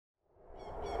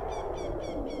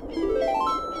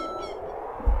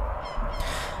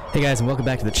Hey guys, and welcome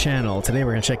back to the channel. Today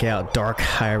we're going to check out Dark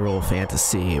Hyrule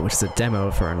Fantasy, which is a demo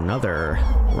for another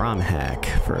Romhack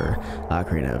for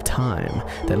Ocarina of Time.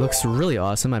 That looks really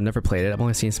awesome. I've never played it. I've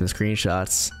only seen some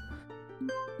screenshots.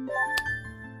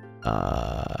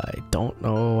 I don't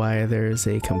know why there's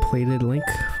a completed link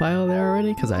file there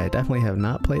already, because I definitely have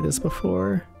not played this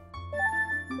before.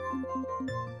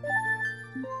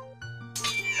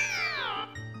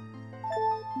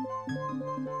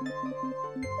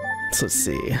 So let's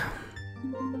see.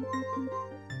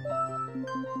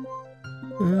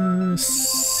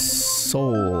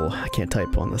 Soul. I can't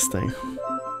type on this thing.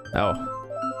 Oh.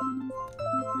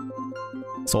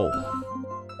 Soul.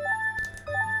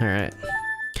 Alright.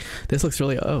 This looks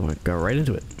really... oh, I go right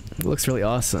into it. It looks really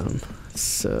awesome.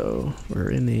 So, we're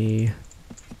in a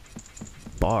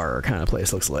bar kind of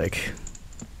place, looks like.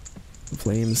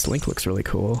 Flames. Link looks really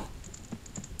cool.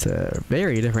 It's a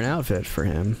very different outfit for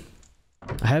him.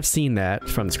 I have seen that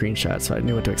from the screenshot, so I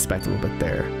knew what to expect a little bit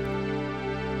there.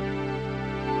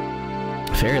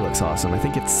 Fairy looks awesome. I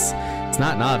think it's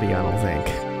not Navi, I don't think.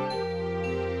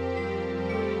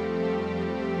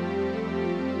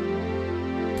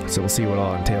 So we'll see what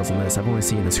all entails in this. I've only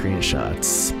seen the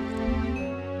screenshots.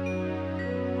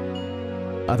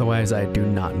 Otherwise, I do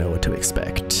not know what to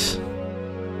expect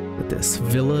with this.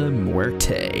 Villa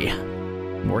Muerte.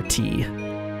 Morty.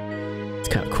 It's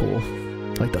kind of cool.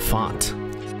 I like the font.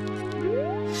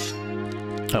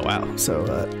 Oh wow, so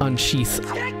unsheath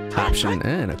option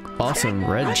and an awesome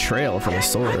red trail for the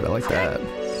sword. I like that.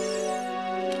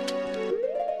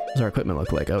 What does our equipment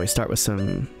look like? Oh, we start with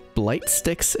some blight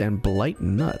sticks and blight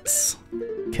nuts.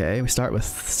 Okay, we start with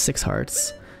 6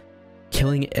 hearts.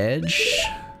 Killing edge.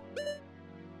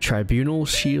 Tribunal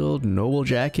shield, noble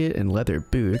jacket, and leather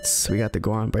boots. We got the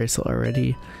Goron bracelet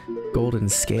already. Golden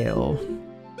scale.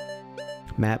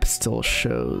 Map still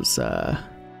shows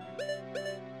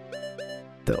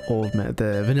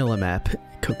the vanilla map,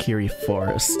 Kokiri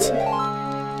Forest.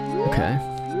 Okay.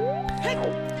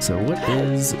 So what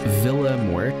is Villa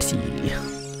Muerte?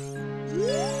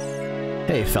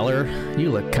 Hey feller,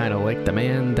 you look kind of like the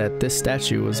man that this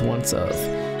statue was once of.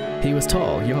 He was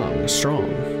tall, young, strong.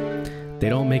 They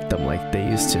don't make them like they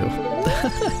used to.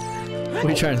 What are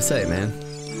you trying to say, man?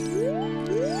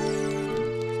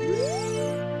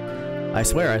 I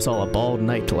swear I saw a bald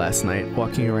knight last night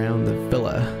walking around the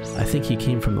villa. I think he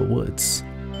came from the woods.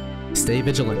 Stay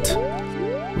vigilant.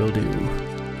 Will do.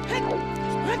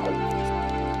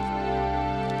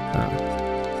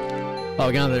 Oh,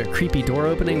 we got another creepy door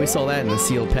opening. We saw that in the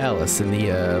sealed palace in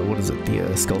the, what is it, the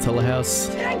Skulltula house?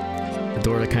 The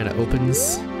door that kind of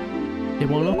opens. It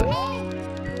won't open.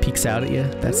 It peeks out at you.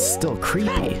 That's still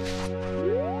creepy.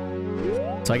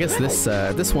 So I guess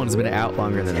this one's been out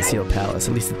longer than the sealed palace,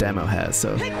 at least the demo has,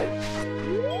 so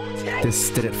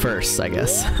this did it first, I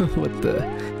guess, with the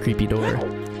creepy door.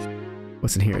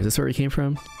 What's in here? Is this where we came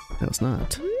from? No, it's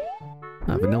not.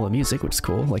 Vanilla music, which is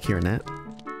cool. I like hearing that.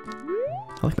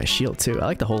 I like my shield too. I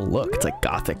like the whole look. It's like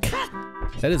gothic.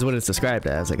 That is what it's described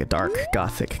as, like a dark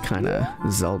gothic kind of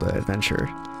Zelda adventure.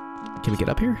 Can we get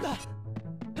up here?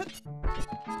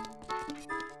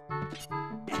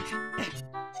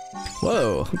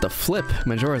 Whoa, the flip,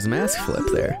 Majora's Mask flip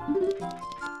there.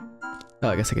 Oh,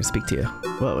 I guess I can speak to you.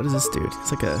 Whoa, what is this dude?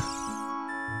 It's like a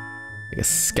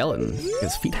skeleton.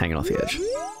 His feet hanging off the edge.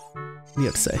 What do you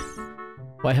have to say?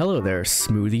 Why, hello there,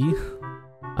 Smoothie.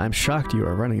 I'm shocked you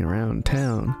are running around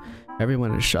town.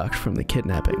 Everyone is shocked from the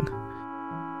kidnapping.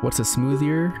 What's a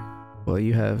smoothier? Well,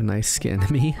 you have nice skin.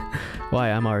 Me? Why,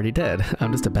 I'm already dead.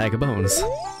 I'm just a bag of bones.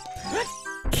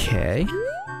 Okay.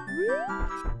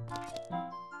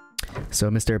 So,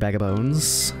 Mr. Bag of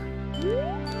Bones.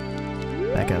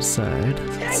 Back outside.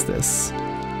 What's this?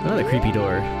 Another creepy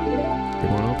door. It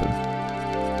won't open.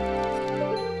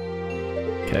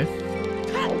 Okay.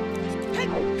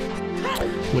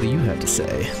 What do you have to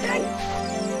say?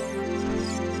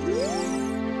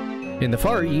 In the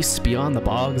far east, beyond the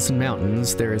bogs and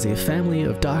mountains, there is a family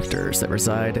of doctors that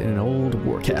reside in an old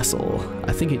war castle.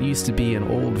 I think it used to be an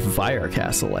old fire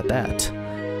castle at that.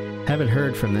 Haven't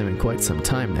heard from them in quite some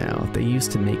time now. They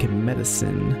used to make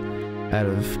medicine out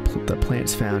of the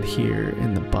plants found here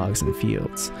in the bogs and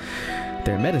fields.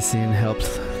 Their medicine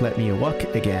helped let me walk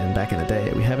again back in the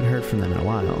day. We haven't heard from them in a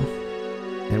while.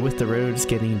 And with the roads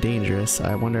getting dangerous,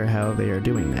 I wonder how they are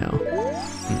doing now.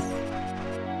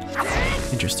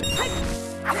 Interesting.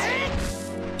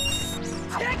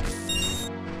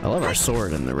 I love our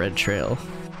sword and the red trail.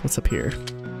 What's up here?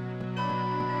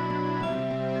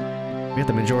 We got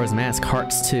the Majora's Mask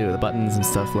hearts too. The buttons and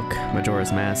stuff look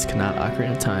Majora's Mask, not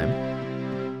Ocarina of Time.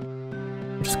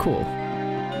 Which is cool.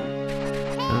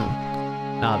 Oh.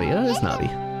 Navi. Oh, it is Navi.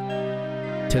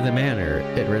 To the manor.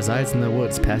 It resides in the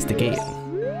woods past the gate.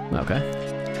 Okay.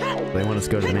 They want us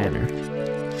to go to the manor.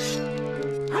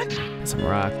 Some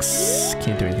rocks.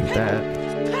 Can't do anything with that.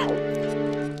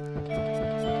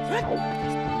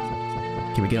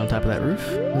 Can we get on top of that roof?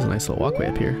 There's a nice little walkway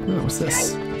up here. Oh, what's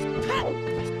this?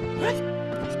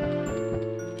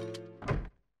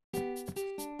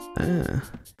 Ah.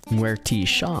 Muerti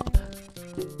shop.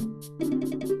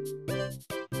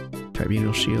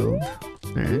 Tribunal shield.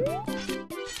 Alright.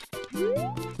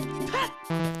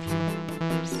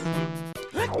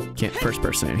 Can't first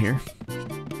person in here.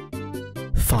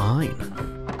 Fine.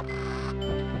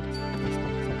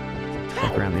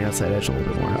 Walk around the outside edge a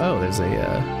little bit more. Oh, there's a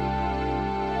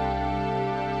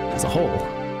hole.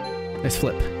 Nice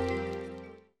flip.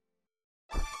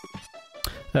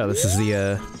 Oh, this is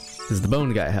the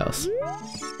bone guy house.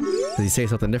 Does he say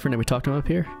something different that we talked to him up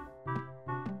here?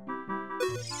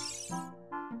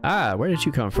 Ah, where did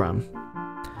you come from?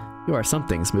 You are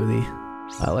something, Smoothie.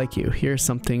 I like you. Here's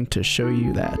something to show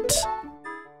you that.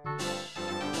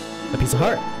 A piece of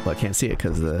heart. Well, I can't see it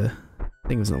because the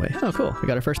thing was in the way. Oh, cool. We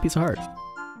got our first piece of heart.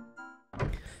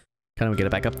 Kind of get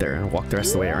it back up there and walk the rest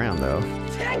of the way around, though.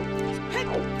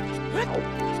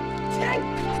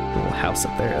 Little house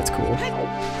up there. That's cool.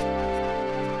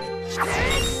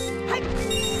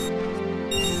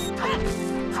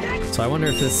 So I wonder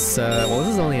if this, well,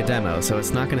 this is only a demo, so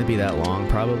it's not going to be that long,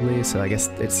 probably, so I guess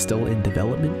it's still in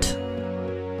development.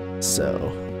 So,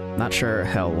 not sure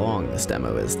how long this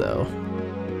demo is, though.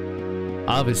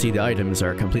 Obviously, the items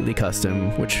are completely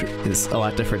custom, which is a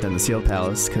lot different than the Sealed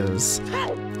Palace, because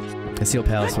the Sealed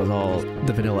Palace was all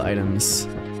the vanilla items,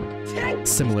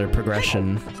 similar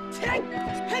progression,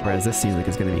 whereas this seems like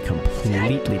it's going to be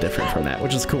completely different from that,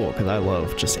 which is cool, because I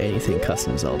love just anything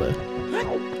custom Zelda.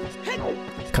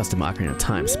 Custom Ocarina of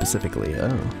Time, specifically.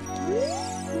 Oh.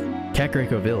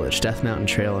 Kakariko Village, Death Mountain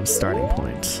Trail and starting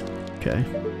point. Okay.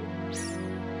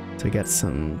 So we got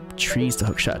some trees to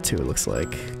hookshot to, it looks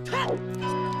like. A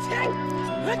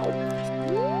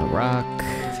rock.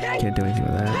 Can't do anything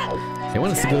with that. They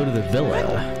want us to go to the villa.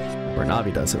 Or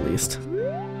Navi does, at least.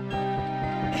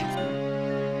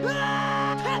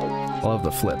 I love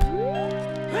the flip.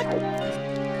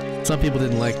 Some people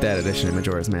didn't like that addition to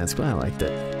Majora's Mask, but I liked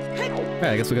it.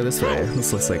 Alright, I guess we'll go this way.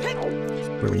 This looks like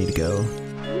where we need to go.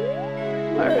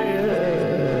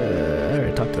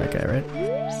 Alright, talk to that guy, right?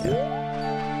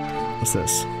 Yeah. What's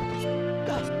this?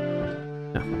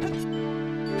 No.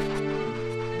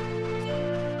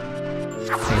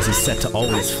 I guess he's set to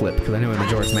always flip, because I know in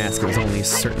Majora's Mask it was only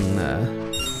certain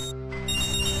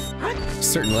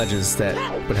certain ledges that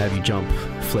would have you jump,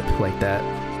 flip like that.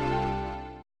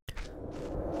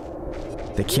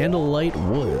 The Candlelight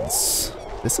Woods.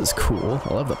 This is cool.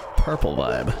 I love the purple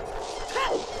vibe.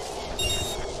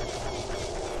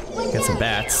 Got some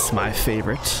bats, my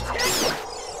favorite.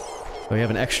 We have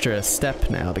an extra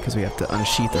step now because we have to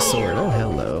unsheath the sword. Oh,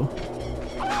 hello.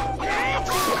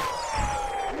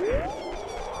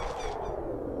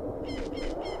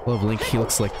 Love Link. He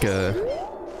looks like,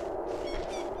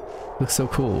 looks so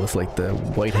cool with like the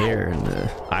white hair and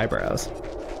the eyebrows.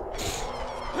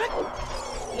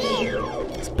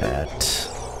 It's bat.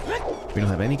 We don't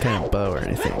have any kind of bow or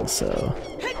anything, so...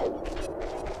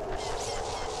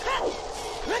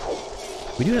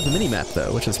 We do have the mini-map,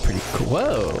 though, which is pretty cool.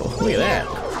 Whoa! Look at that!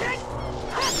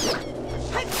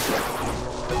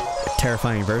 A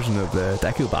terrifying version of the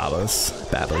Deku Babas.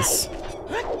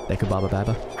 Deku Baba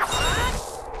Baba.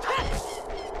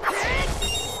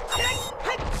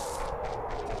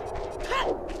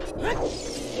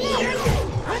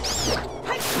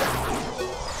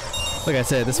 Like I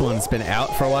said, this one's been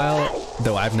out for a while,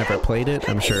 though I've never played it.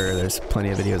 I'm sure there's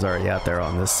plenty of videos already out there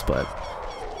on this, but...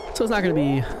 So it's not going to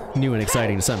be new and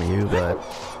exciting to some of you, but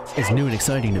it's new and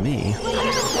exciting to me.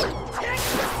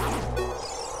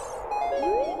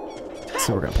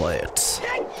 So we're going to play it.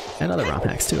 And other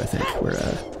Romhacks too, I think. We're,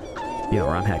 yeah,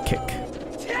 Romhack kick.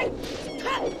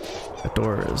 That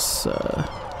door is,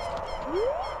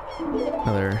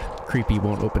 another creepy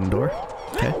won't open door.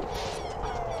 Okay.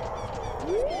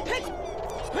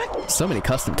 So many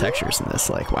custom textures in this,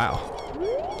 like, wow.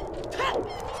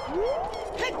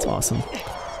 It's awesome.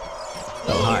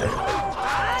 Oh, hi.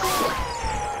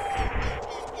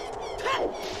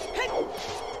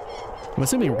 I'm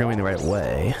assuming we're going the right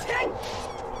way.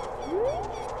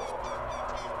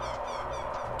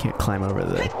 Can't climb over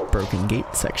the broken gate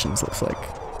sections, looks like.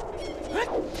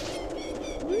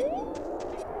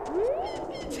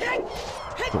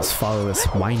 Let's follow this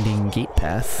winding gate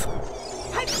path.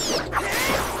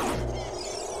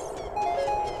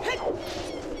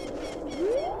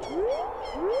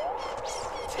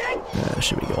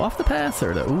 should we go off the path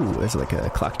or the... Ooh, there's like a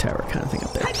clock tower kind of thing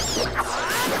up there.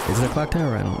 Is it a clock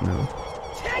tower? I don't know.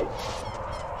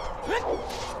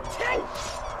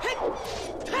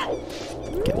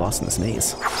 Get lost in this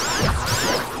maze.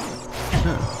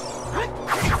 Huh.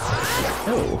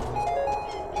 Oh.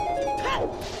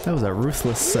 That was a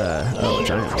ruthless, oh,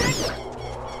 giant one.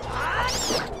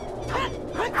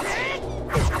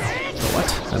 Oh,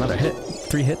 what? Another hit.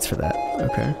 3 hits for that.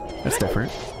 Okay, that's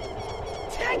different.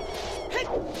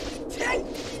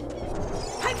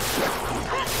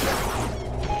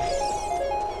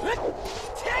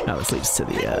 Now this leads to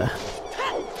the,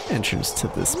 entrance to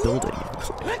this building.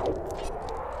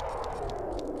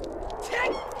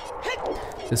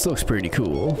 This looks pretty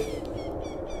cool.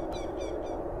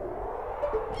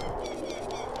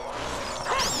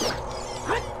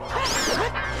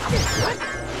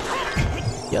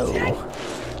 Yo.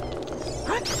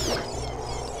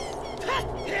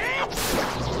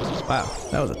 Wow,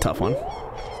 that was a tough one.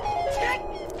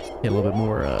 Get a little bit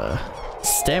more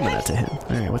stamina to him.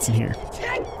 Alright, what's in here?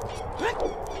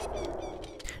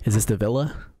 Is this the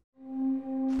villa?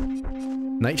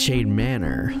 Nightshade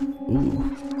Manor.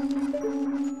 Ooh.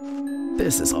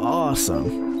 This is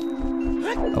awesome.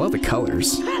 I love the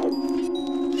colors.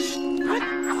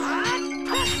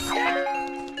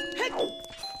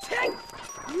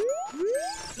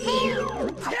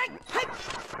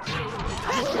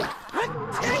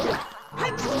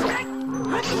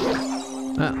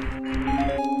 Oh.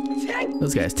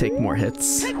 Those guys take more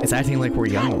hits. It's acting like we're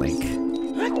young Link.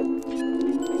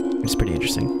 Which is pretty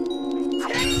interesting.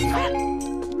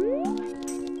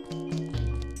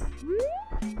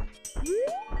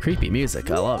 Creepy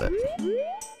music, I love it.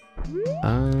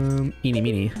 Eeny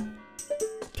meeny.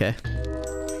 Okay.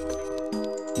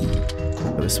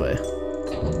 Go this way.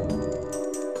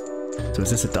 So is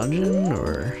this a dungeon,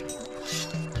 or?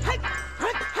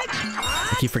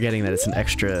 I keep forgetting that it's an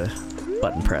extra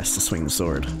button press to swing the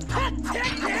sword.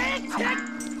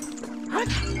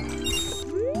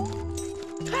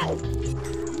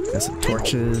 Got some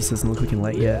torches, doesn't look like we can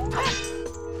light yet.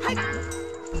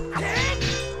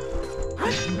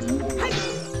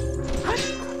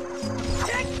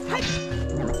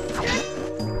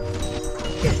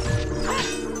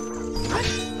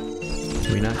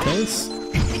 Can we not kill this?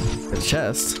 The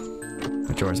chest.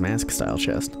 Majora's Mask style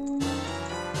chest.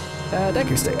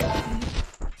 Decker stick.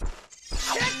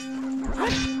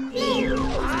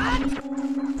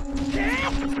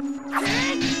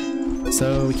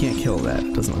 So we can't kill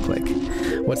that, doesn't look like.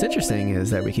 What's interesting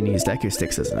is that we can use Deku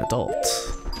sticks as an adult.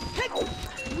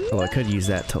 Although I could use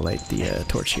that to light the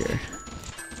torch here.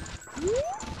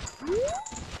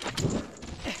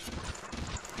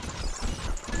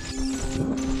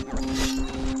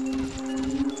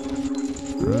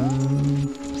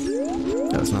 Oh,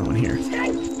 there's another one here.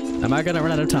 Am I gonna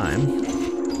run out of time?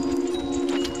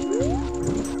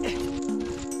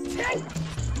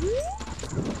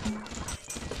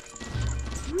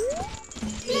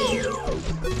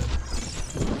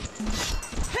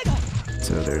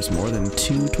 So there's more than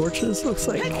 2 torches, looks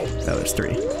like. Oh, there's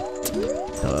 3.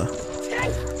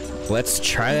 Let's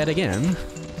try that again.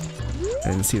 I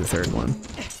didn't see the third one.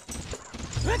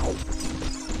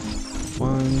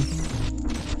 1,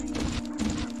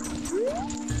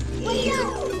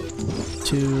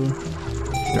 2,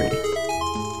 3.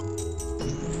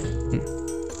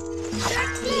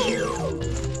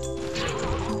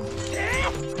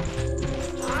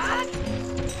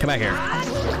 Come back here.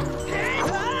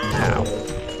 Ow.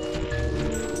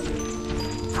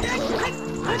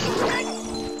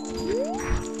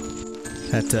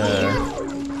 That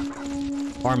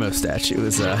Armo statue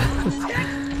is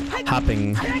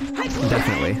hopping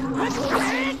indefinitely.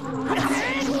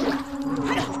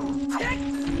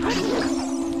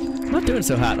 I'm not doing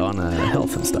so hot on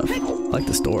health and stuff. I like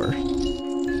this door.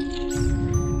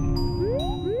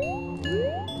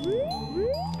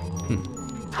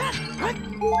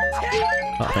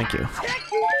 Oh, thank you.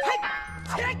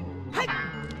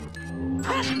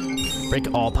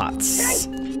 Break all pots.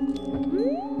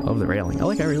 Love the railing. I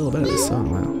like every little bit of this song,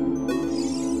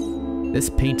 wow. This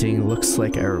painting looks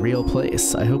like a real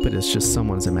place. I hope it is just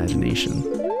someone's imagination.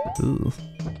 Ooh.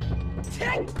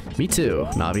 Me too,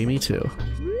 Navi, me too.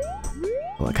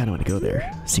 Well, I kinda wanna go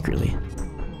there, secretly.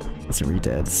 Get some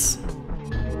re-deads.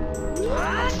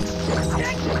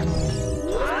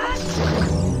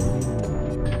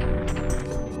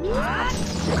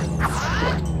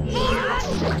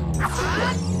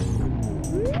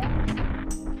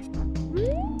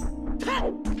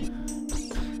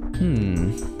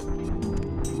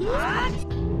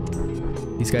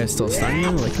 These guys still stun you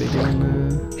like they do in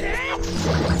the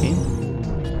game?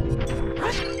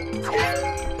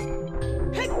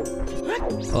 I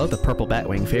love the purple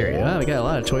Batwing Fairy. Wow, we got a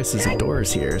lot of choices of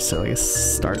doors here, so I guess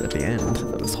start at the end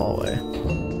of this hallway.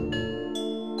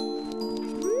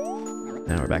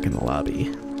 Now we're back in the lobby.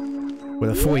 With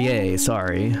a foyer,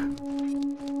 sorry.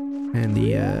 And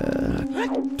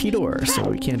the key door, so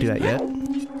we can't do that yet.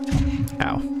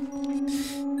 Ow.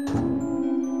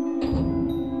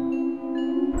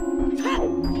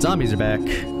 Zombies are back.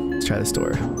 Let's try this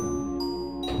door.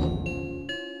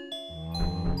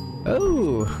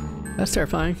 Oh, that's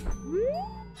terrifying.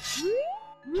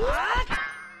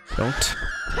 Don't.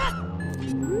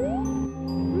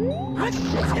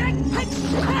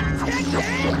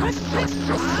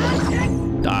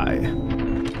 Die.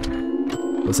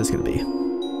 What's this gonna be?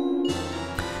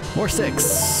 More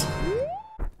 6.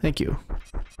 Thank you.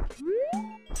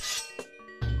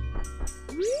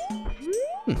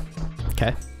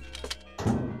 Okay.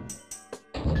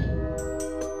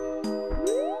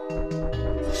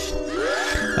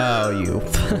 Oh, you.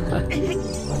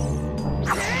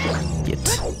 Get.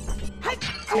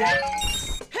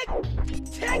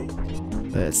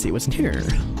 Let's see what's in here.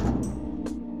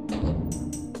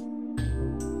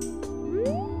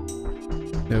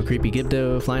 No creepy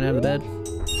Gibdo flying out of the bed.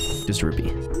 Just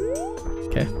Rupee.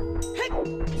 Okay.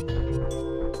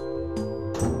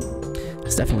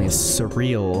 It's definitely a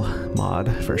surreal mod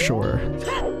for sure.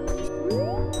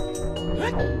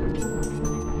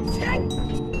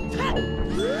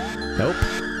 Nope.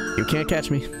 You can't catch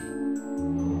me.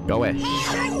 Go away.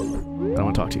 I don't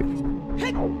want to talk to you.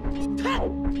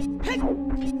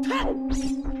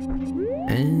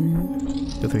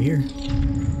 And go through here.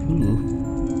 Ooh.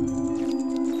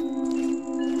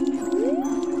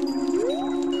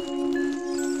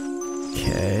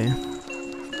 Okay.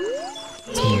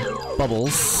 Some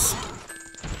bubbles.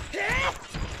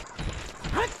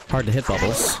 Hard to hit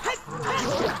bubbles.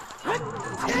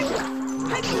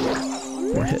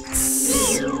 More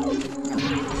hits.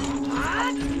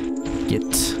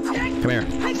 Get. Come here.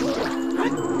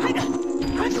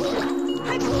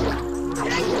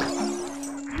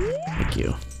 Thank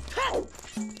you.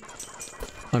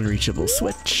 Unreachable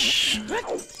switch.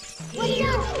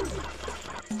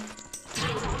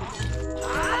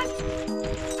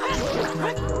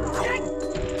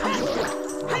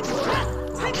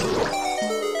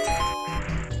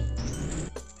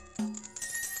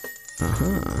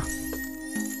 Uh-huh.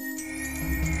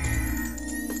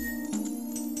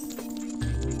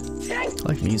 I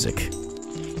like music.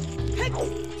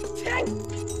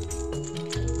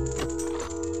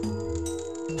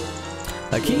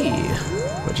 A key!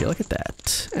 Would you look at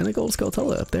that? And a gold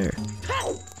Skulltula up there.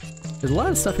 There's a lot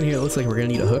of stuff in here that looks like we're gonna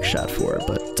need a hook shot for,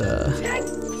 but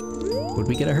would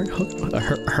we get a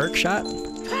herc shot?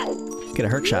 Get a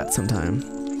herc shot sometime.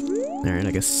 Alright,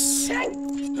 I guess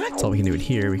that's all we can do in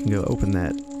here. We can go open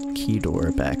that key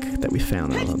door back that we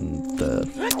found on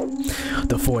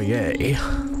the foyer.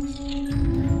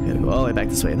 Gotta go all the way back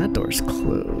this way, and that door's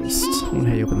closed. I wonder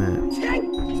how you open that.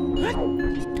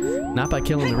 Not by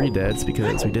killing the re-deads,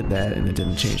 because we did that and it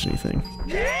didn't change anything.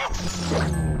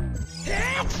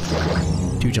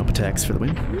 2 jump attacks for the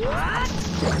win.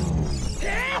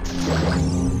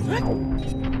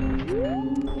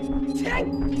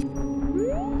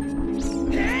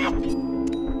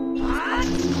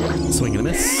 Swing and a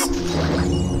miss.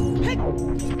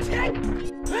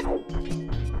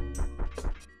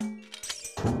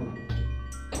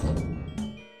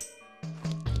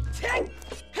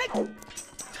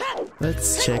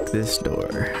 Let's check this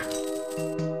door.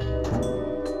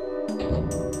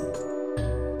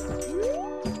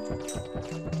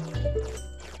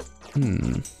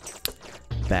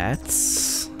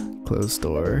 Bats. Closed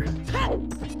door.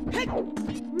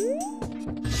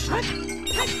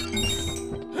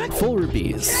 Full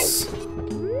rupees.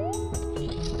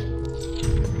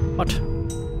 What?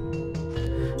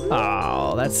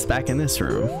 Oh, that's back in this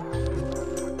room.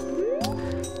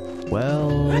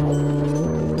 Well,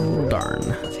 darn.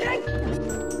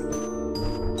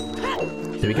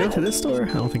 Did we go to this door?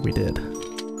 I don't think we did.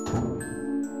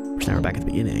 Now we're back at the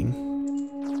beginning.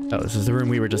 Oh, this is the room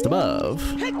we were just above.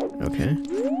 Okay.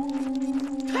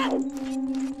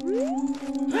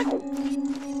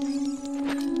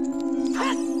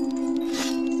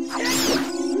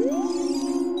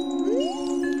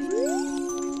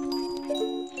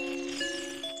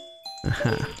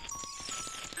 Aha.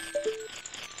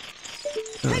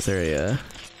 Oh, is there a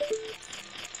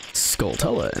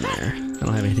Skulltula in there? I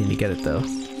don't have anything to get it though.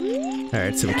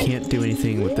 Alright, so we can't do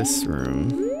anything with this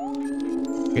room.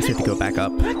 I guess we have to go back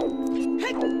up.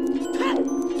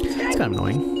 It's kind of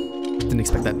annoying. Didn't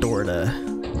expect that door to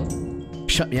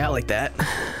shut me out like that.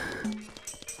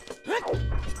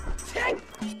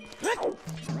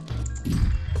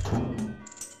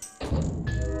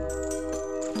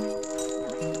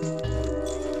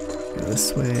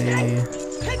 This way.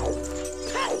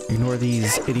 Ignore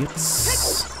these idiots.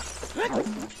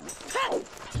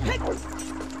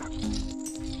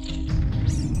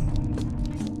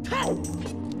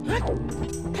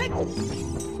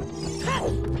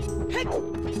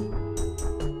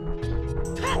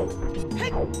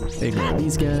 Ignore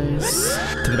these guys.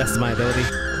 To the best of my ability.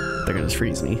 They're gonna just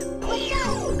freeze me.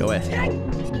 Go away.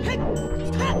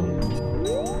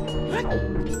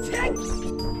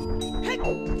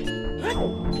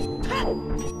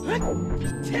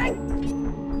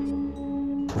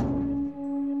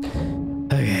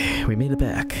 Okay, we made it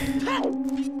back.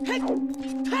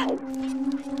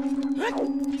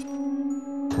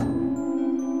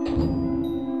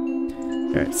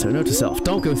 Alright, so note to self,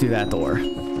 don't go through that door.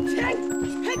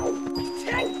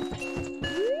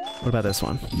 What about this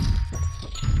one?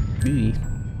 Eee.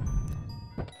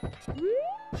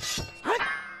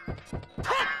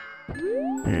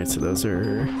 Alright, so those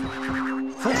are...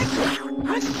 Oh.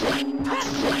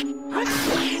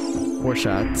 4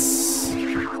 shots.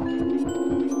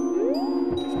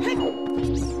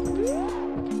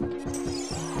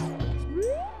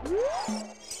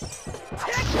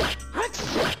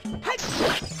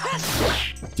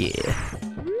 Yeah.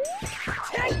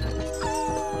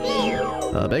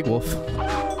 Big wolf.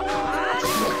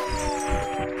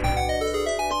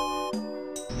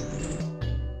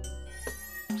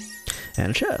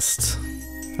 And a chest.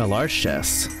 A large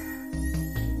chest.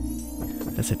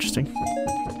 That's interesting.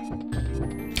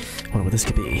 Wonder what this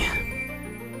could be.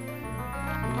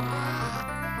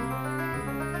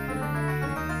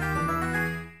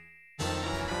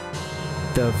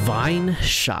 The Vine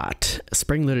Shot. A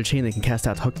spring-loaded chain that can cast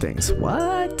out hook things.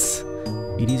 What?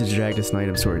 You can use it to drag distant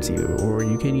items towards you, or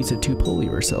you can use it to pull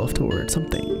yourself towards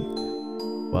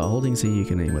something. While holding so you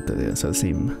can aim with the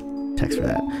same text for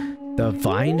that. The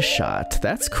Vine Shot.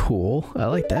 That's cool. I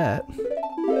like that.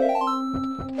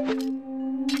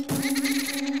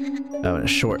 Oh, and a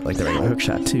short, like the regular hook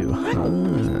shot too.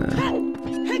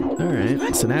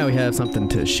 Alright, so now we have something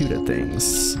to shoot at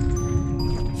things.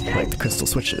 Like the crystal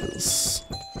switches.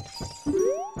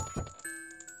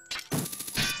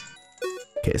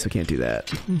 Okay, so we can't do that.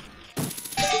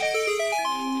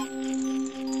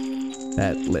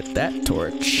 That lit that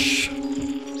torch.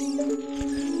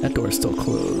 That door is still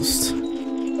closed.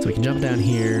 So we can jump down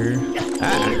here.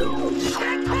 Ah!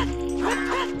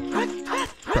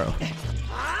 Bro.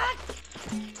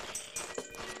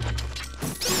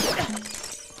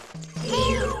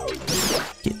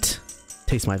 Get.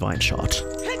 Taste my vine shot.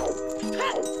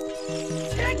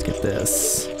 Let's get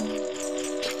this.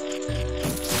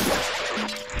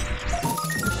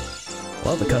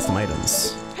 Love the custom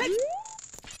items.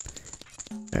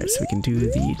 Alright, so we can do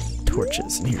the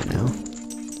torches in here now.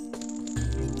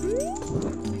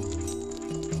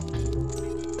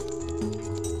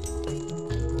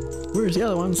 Where's the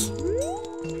other ones?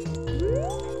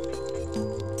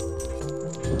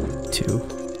 2.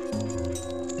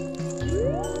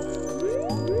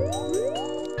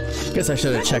 Guess I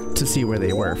should have checked to see where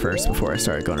they were first before I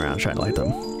started going around trying to light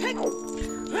them.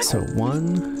 So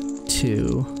 1,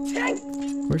 2.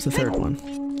 Where's the third one?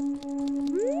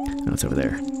 Oh, it's over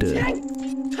there. Duh.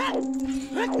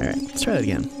 Alright, let's try that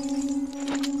again.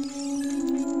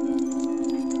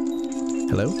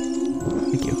 Hello?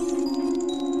 Thank you.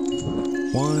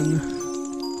 1,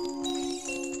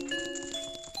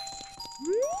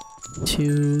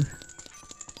 2, 3.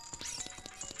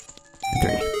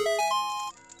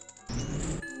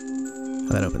 Oh,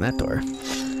 that opened that door.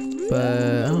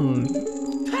 But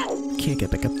can't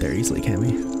get back up there easily, can we?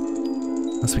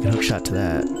 Unless we can hook shot to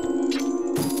that.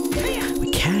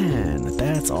 We can!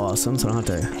 That's awesome, so I don't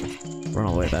have to run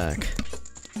all the way back.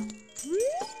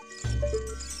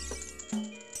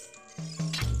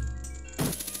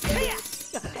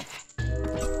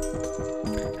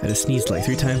 I just sneezed like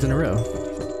 3 times in a row.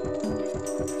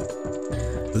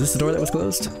 Was this the door that was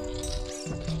closed?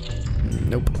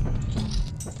 Nope.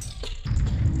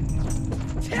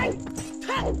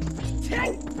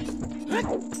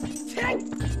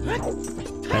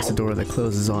 That's the door that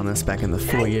closes on us back in the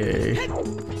foyer.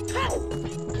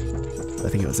 I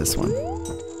think it was this one.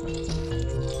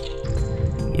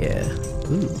 Yeah.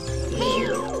 Ooh.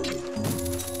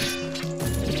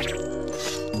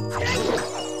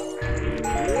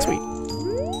 Sweet.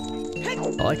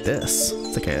 I like this.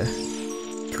 It's like a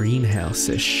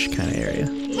greenhouse-ish kind of area.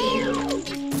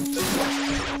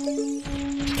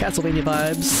 Castlevania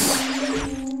vibes.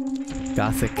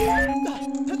 Gothic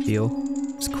feel.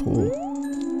 It's cool.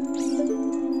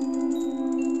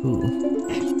 Ooh.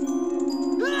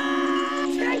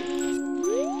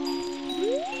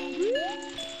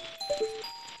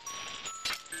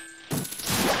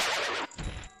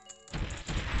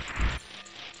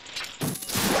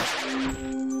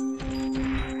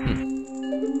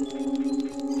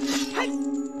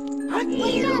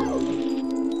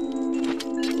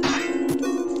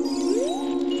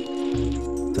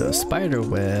 spider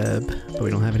web, but we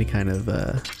don't have any kind of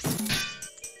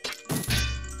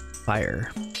fire.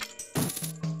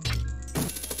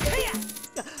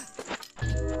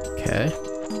 Okay.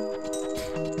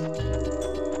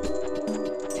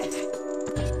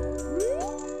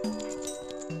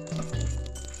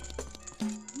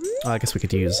 Oh, I guess we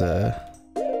could use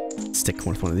stick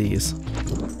with one of these.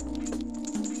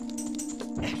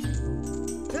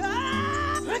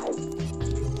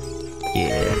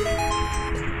 Yeah.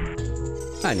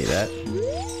 I knew that.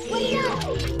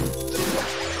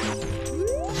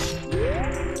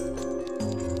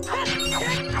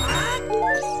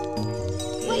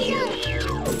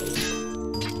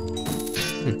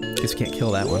 Guess we can't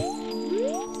kill that one.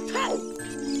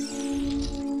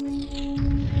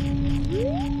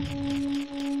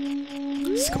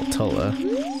 Skulltula.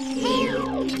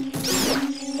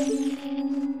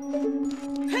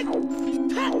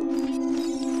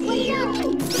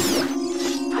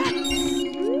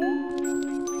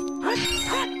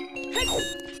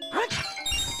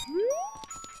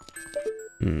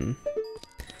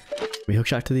 We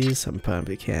hookshot to these? I'm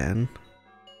probably can.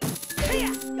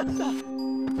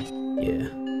 Yeah.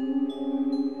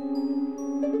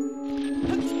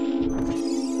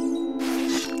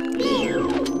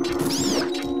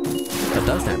 That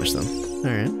does damage them.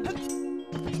 Alright.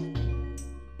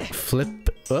 Flip.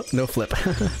 Oh, no flip.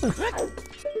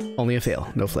 Only a fail,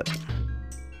 no flip.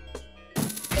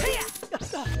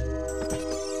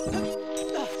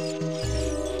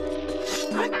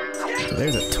 So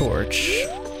there's a torch.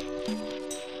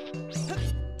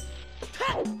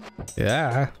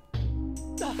 Yeah.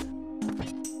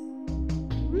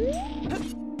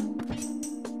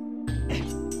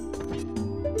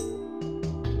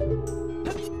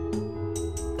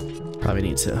 Probably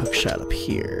need to hook shot up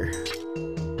here.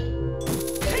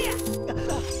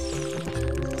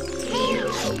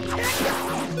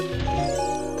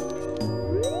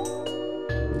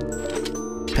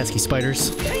 Pesky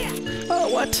spiders. Oh,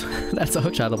 what? That's a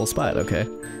hookshotable spot, okay.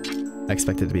 I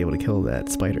expected to be able to kill that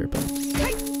spider, but...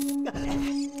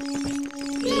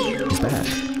 he's back.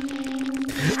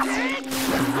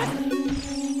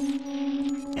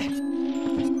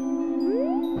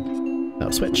 Oh,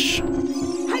 switch.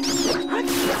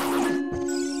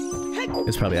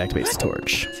 This probably activates the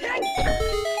torch.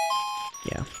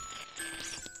 Yeah.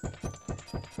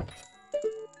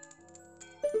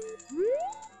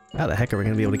 How the heck are we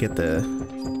gonna be able to get the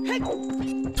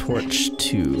torch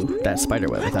to that spider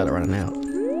web without it running out?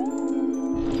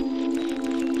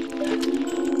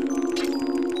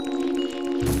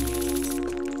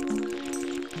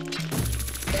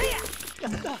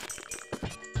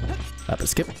 Up a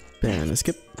skip, and a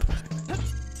skip,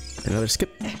 another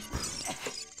skip.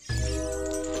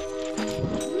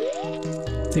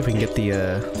 See if we can get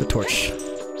the torch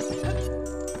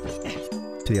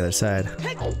to the other side.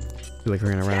 Feel like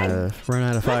we're gonna run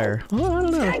out of fire. Oh, I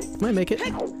don't know. Might make it.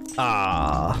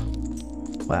 Ah.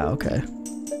 Wow. Okay. I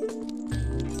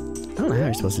don't know how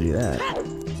you're supposed to do that.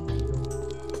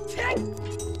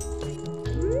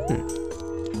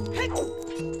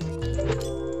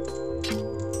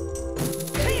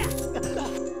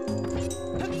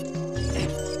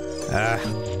 Ah.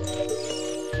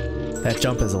 That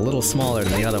jump is a little smaller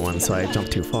than the other one, so I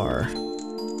jumped too far.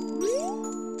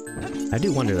 I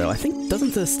do wonder though, I think,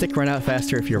 doesn't the stick run out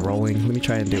faster if you're rolling? Let me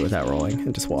try and do it without rolling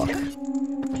and just walk.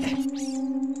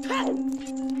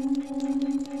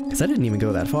 Because I didn't even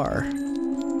go that far.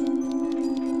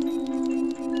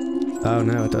 Oh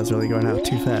no, it does really go out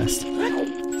too fast.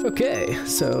 Okay,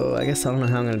 so I guess I don't know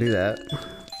how I'm gonna do that.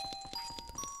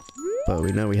 But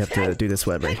we know we have to do this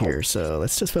web right here, so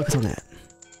let's just focus on that.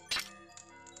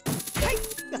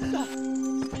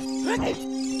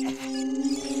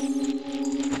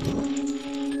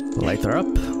 Lights are up.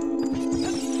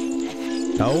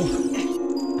 No.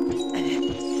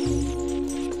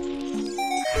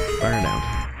 Burn her down.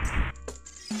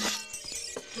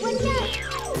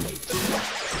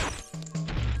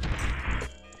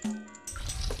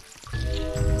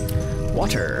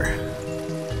 Water.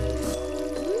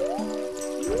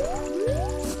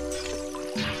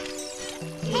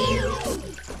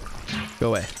 Go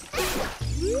away.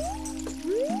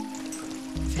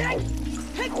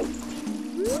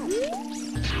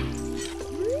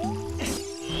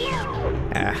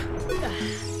 Ah.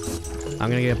 I'm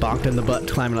gonna get bonked in the butt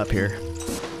climbing up here.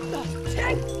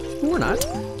 Or not.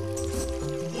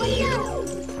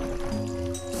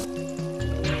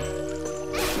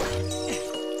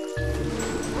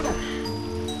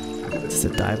 This is a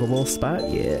diveable spot?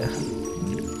 Yeah.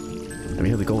 And we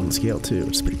have the golden scale too,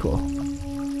 which is pretty cool.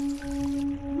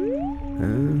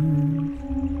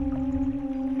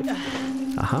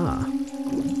 Aha.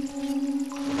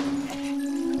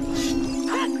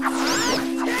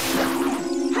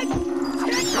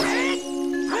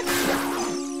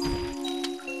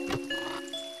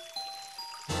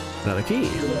 key.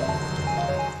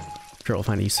 Sure, we'll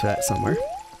find a use for that somewhere.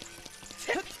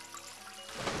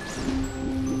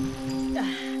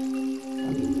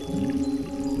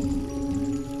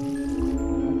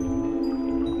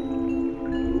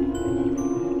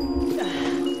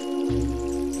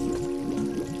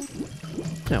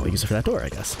 Now we use it for that door, I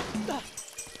guess.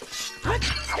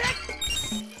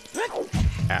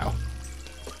 Ow.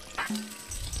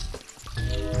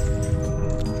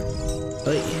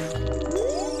 Hey.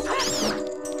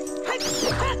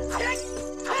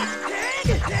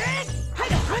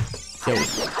 Yo.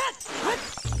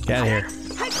 Get out of here.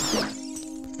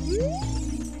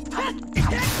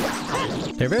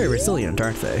 They're very resilient,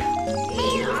 aren't they?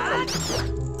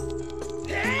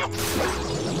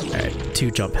 Alright,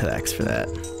 2 jump attacks for that.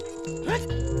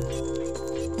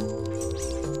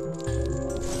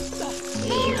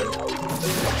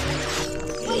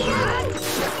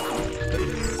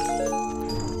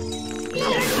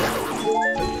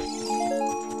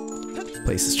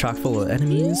 Place is chock full of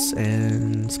enemies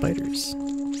and spiders.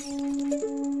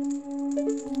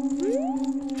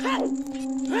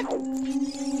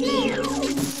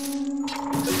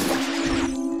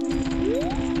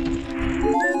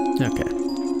 Okay.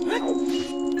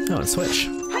 Oh, a switch.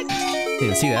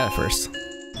 Didn't see that at first.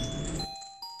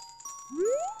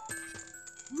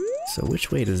 So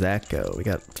which way does that go? We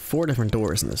got 4 different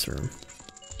doors in this room.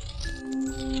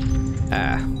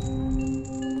 Ah.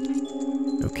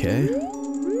 Okay.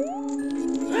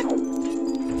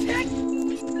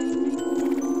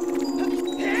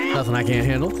 Nothing I can't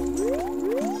handle.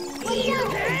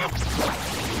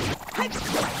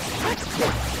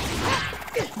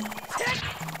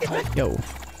 Yo.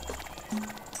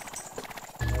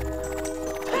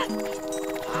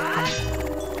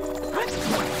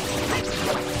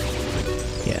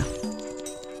 Yeah.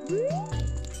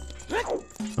 Oh,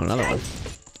 another one.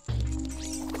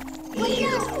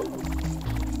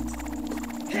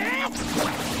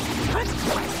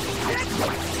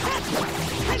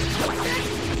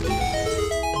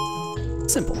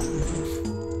 Simple.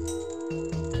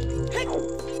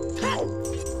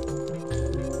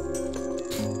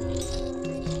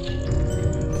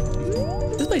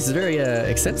 This place is very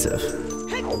extensive.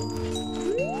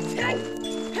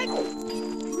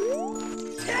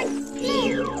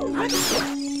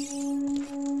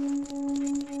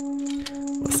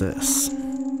 What's this?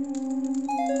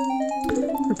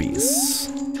 Rupees.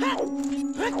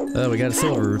 Oh, we got a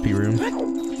silver rupee room.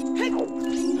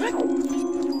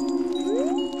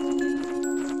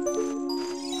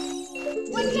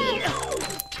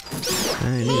 I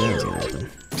knew that was gonna happen.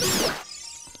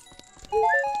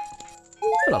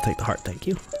 But I'll take the heart, thank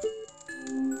you.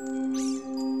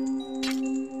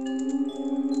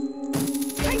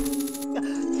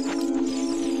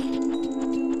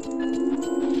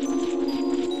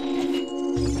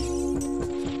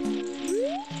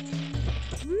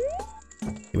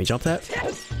 Can we jump that?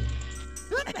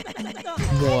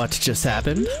 What just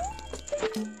happened?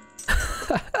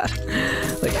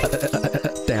 Like,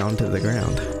 down to the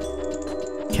ground.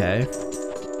 Okay.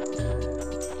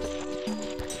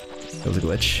 That was a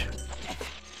glitch.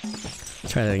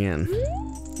 Let's try that again.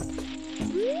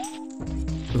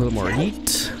 A little more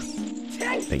yeet.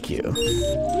 Thank you.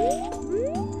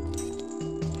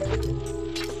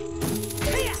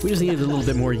 We just needed a little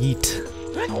bit more yeet.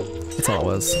 That's all it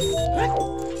was.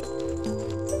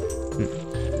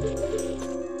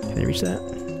 Can I reach that?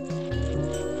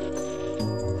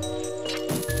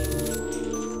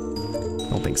 I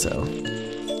don't think so.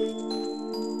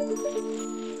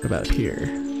 What about up here?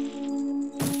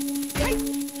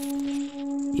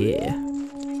 Yeah.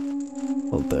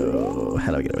 Although,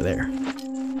 how do I get over there?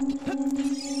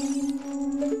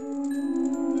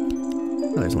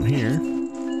 Oh, there's one here.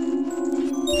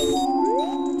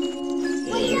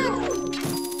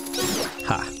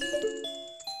 Ha.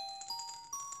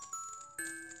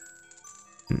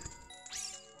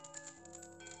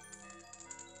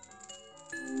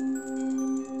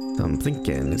 So I'm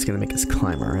thinking it's gonna make us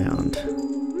climb around,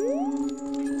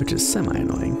 which is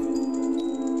semi-annoying.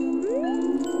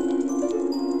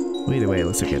 Either way, it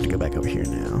looks like we have to go back over here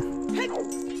now.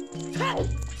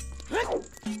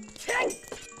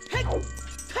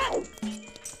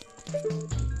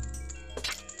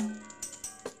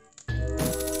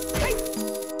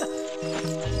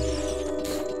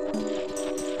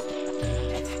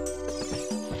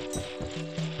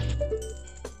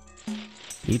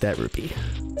 Need that rupee.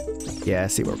 Yeah, I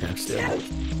see what we're gonna have to do.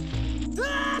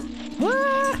 Ah!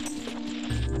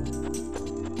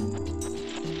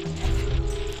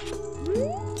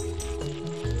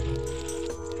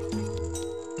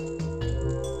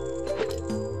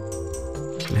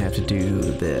 Gonna have to do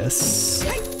this.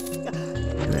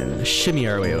 And then shimmy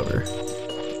our way over.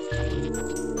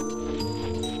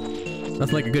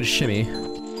 Nothing like a good shimmy.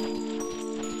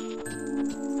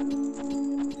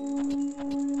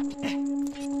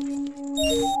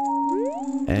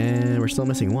 And we're still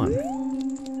missing one.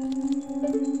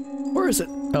 Where is it?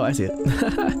 Oh, I see it.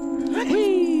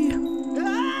 Whee!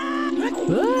 Ah!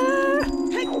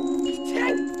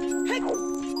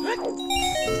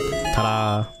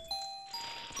 Ta-da!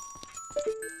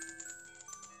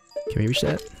 Can we reach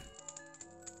that?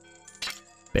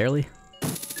 Barely?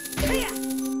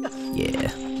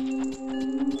 Yeah.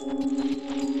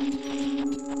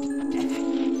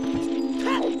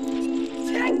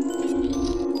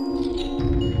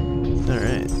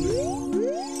 Alright.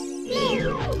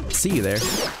 See you there.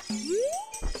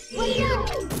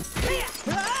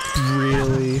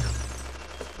 Really?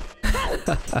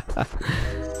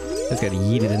 Just gotta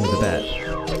yeet it into the bat.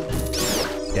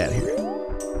 Get out of here.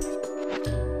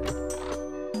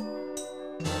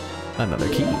 Another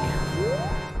key.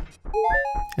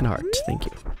 And heart, thank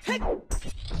you.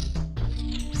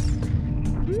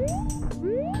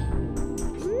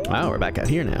 Wow, we're back out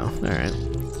here now. Alright.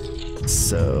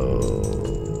 So...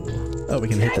 oh, we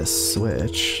can hit the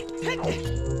switch.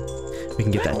 We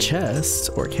can get that chest,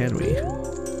 or can we?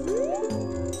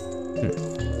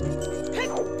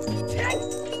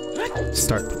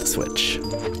 Start with the switch.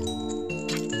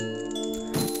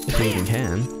 If we even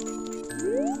can.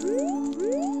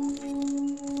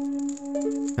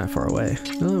 Not far away.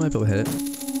 Oh, I might be able to hit it.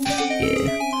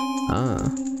 Yeah. Ah.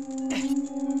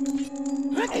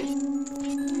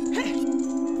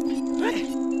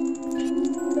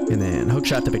 And then hook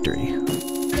shot to victory.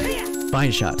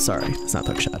 Vine shot, sorry. It's not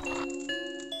hook shot.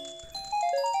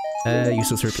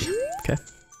 Useless rupee. Okay.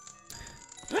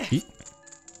 Yeet.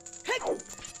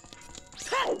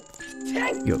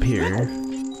 Go up here.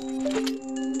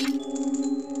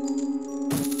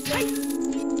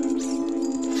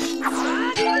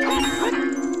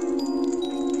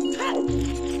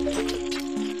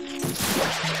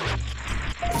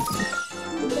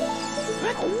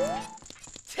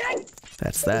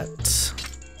 That's that.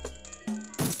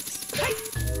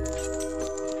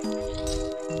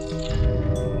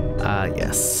 Ah,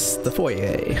 yes, the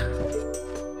foyer.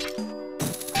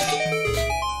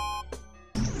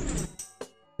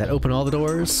 That open all the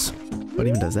doors? What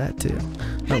even does that too?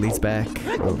 Oh, leads back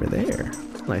over there.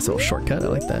 Nice little shortcut, I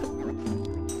like that.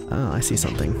 Oh, I see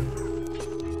something.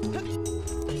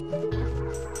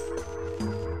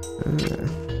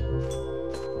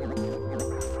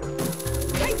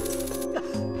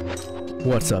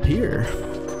 What's up here?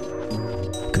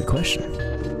 Good question.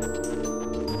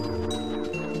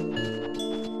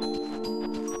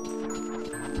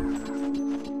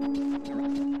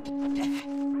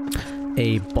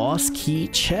 A boss key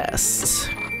chest.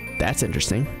 That's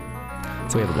interesting.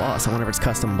 So we have a boss. I wonder if it's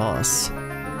custom boss.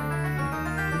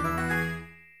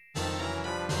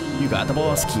 You got the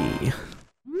boss key.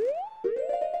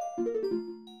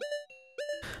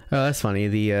 Oh, that's funny.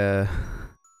 The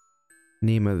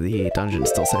name of the dungeon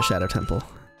still says Shadow Temple.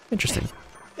 Interesting.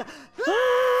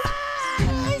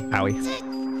 Owie.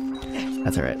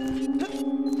 That's alright.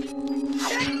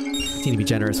 Seem to be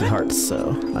generous with hearts,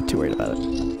 so not too worried about it.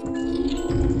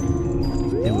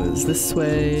 It was this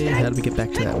way. How did we get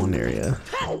back to that one area?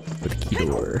 With the key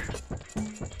door.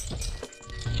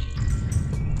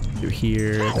 Through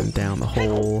here, then down the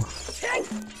hole.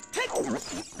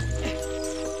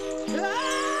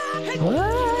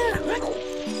 What?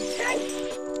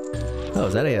 Oh,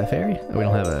 is that a fairy? Oh, we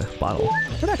don't have a bottle.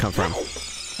 Where'd that come from?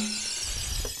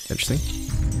 Interesting.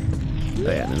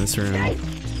 Oh yeah, and in this room.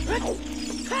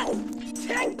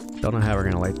 Don't know how we're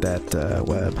gonna light that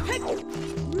web.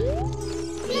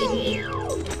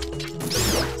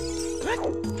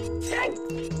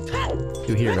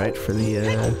 Through here, right? For the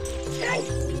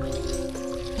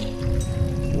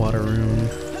water room.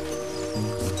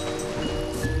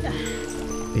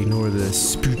 Ignore the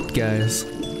spook guys.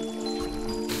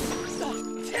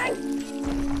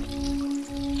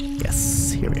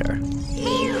 Yes, here we are.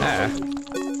 Ah.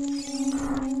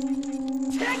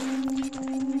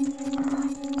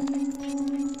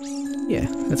 Yeah,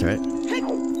 that's right.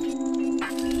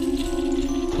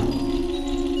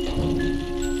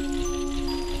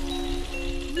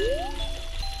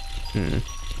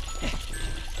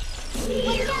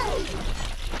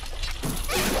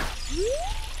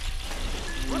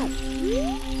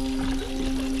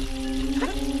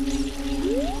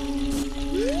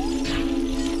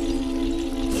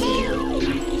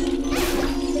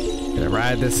 Gonna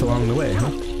ride this along the way,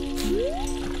 huh?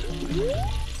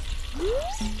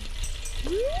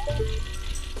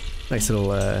 Nice little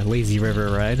lazy river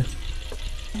ride.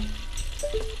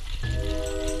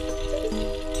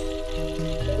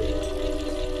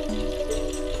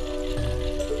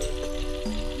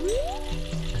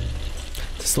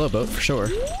 It's a slow boat for sure.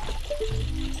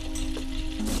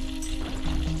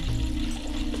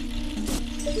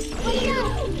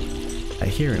 I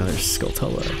hear another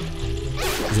Skulltula.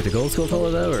 Is it a gold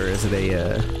Skulltula though, or is it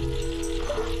a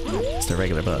just a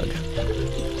regular bug?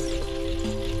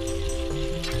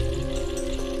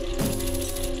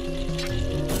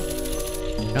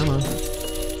 Come on.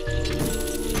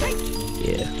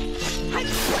 Yeah.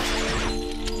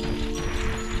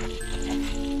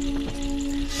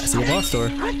 I see a boss door.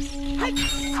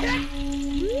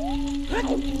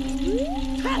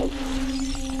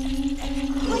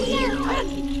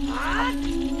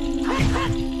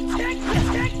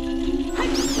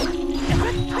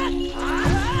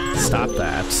 Stop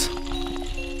that.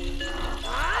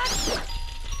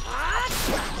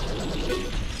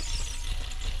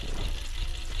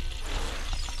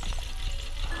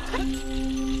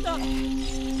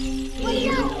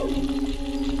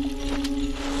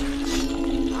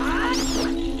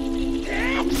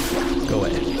 Go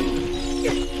away.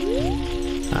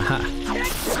 Aha.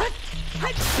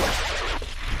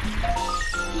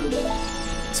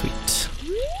 Sweet.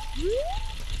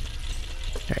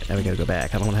 Alright, now we gotta go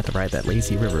back. I don't want to have to ride that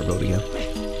lazy river boat again.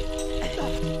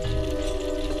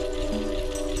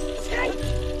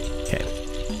 Okay.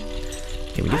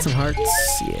 Can we get some hearts?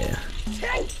 Yeah.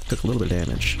 Took a little bit of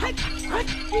damage.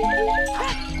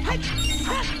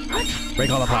 Break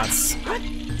all the pots.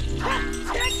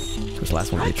 This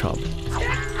last one will be trouble.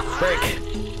 Break!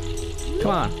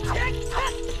 Come on.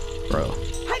 Bro.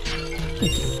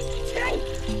 Thank you.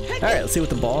 Alright, let's see what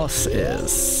the boss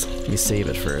is. Let me save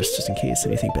it first, just in case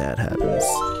anything bad happens.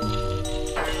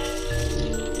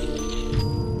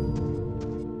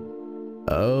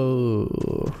 Oh.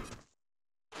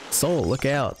 Soul, look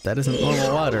out. That isn't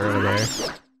normal water over there.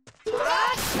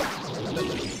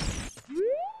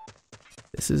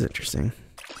 This is interesting.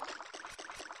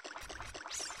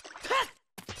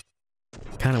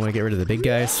 Kinda wanna get rid of the big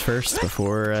guys first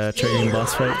before triggering the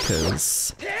boss fight,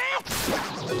 because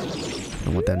I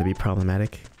don't want that to be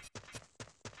problematic.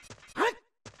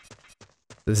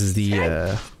 This is the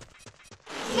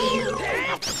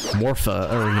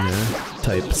Morpha Arena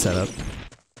type setup.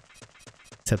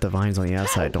 Except the vines on the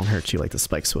outside don't hurt you like the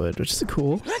spikes would, which is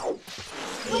cool.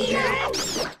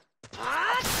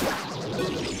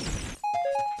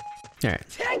 Alright.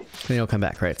 Then you'll come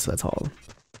back, right? So that's all.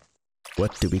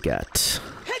 What do we got?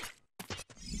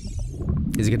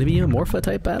 Is it gonna be a Morpha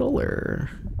type battle,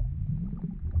 or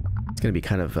it's gonna be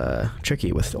kind of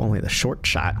tricky with only the short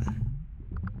shot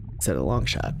instead of the long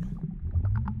shot?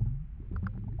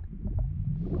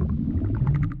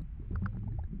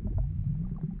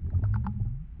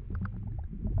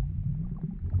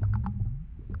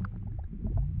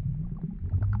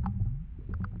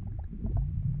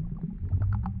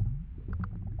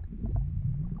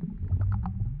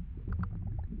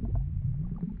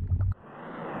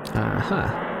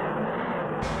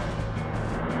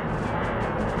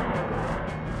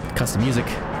 Custom music.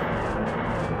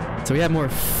 So we have more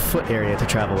foot area to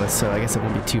travel with, so I guess it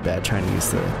won't be too bad trying to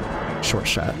use the short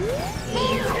shot.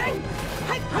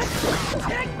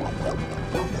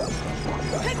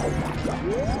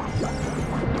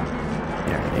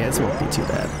 Yeah, this won't be too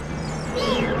bad.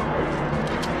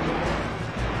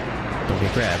 Don't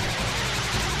get grabbed.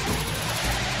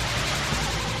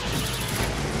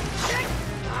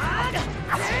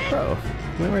 Bro,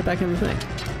 went right back in the thing.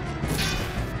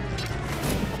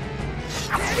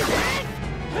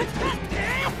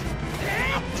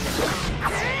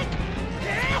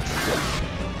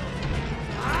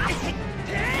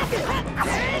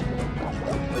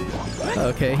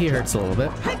 Okay, he hurts a little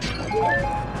bit.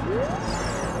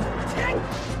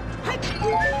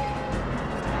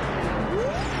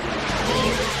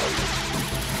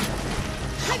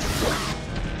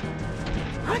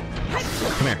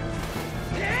 Come here.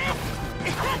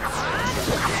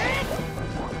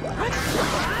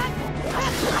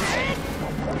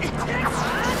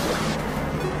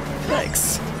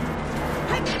 Thanks.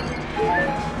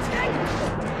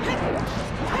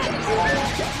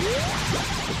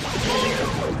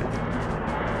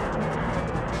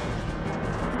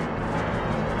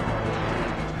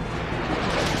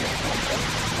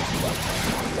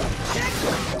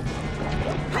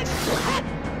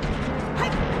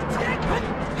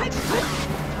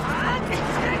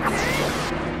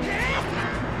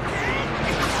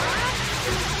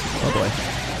 Oh boy.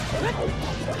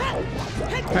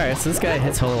 Alright, so this guy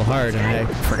hits a little hard, and I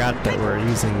forgot that we're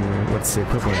using what's the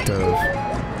equivalent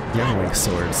of Young Link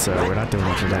sword, so we're not doing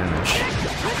much damage.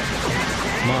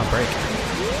 Come on, break.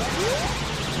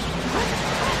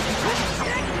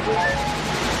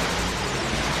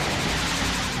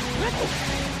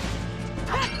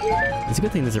 It's a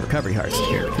good thing there's a recovery heart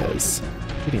here, because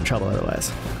we'd be in trouble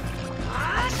otherwise.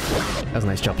 That was a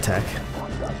nice jump attack.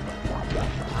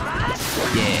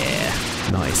 Yeah,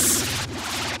 nice.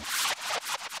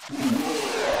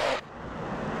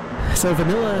 So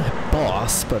vanilla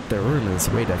boss, but the room is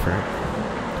way different,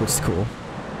 which is cool.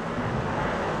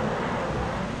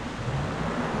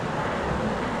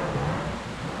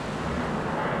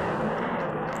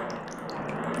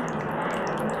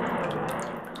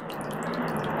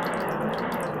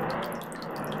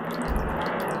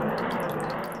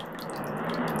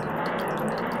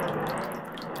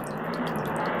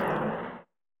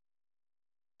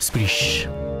 Splish.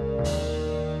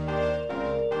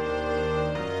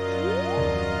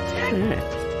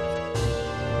 Alright.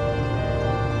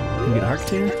 Can we get a heart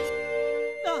container?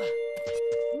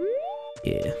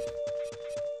 Yeah.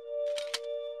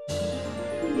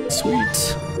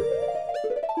 Sweet.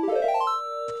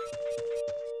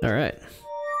 Alright.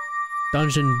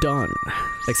 Dungeon done.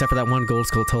 Except for that one gold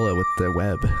Skulltula with the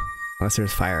web. Unless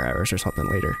there's fire arrows or something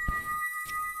later.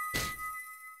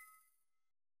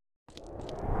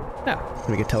 Oh,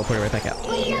 we get teleported right back out.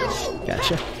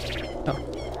 Gotcha. Oh.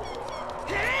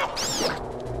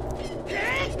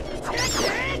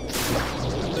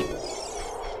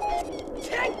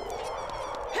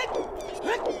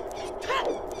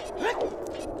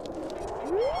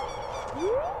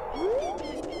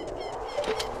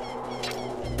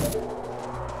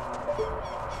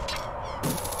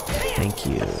 Thank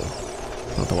you.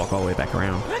 I'll have to walk all the way back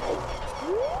around.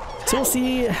 So we'll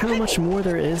see how much more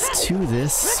there is to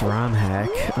this Romhack.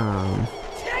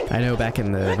 I know back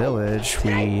in the village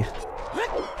we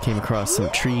came across some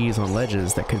trees on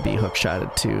ledges that could be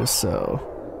hookshotted to, so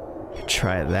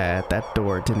try that. That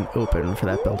door didn't open for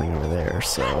that building over there,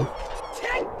 so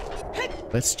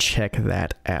let's check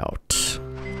that out.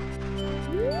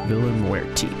 Villa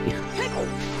Muerti.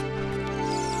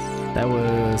 That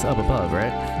was up above,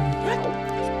 right?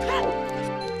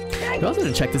 We also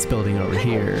didn't check this building over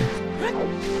here.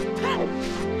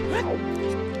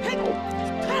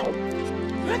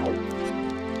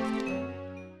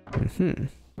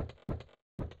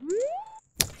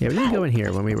 Yeah, we didn't go in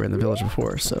here when we were in the village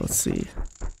before, so let's see.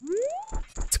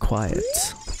 It's quiet.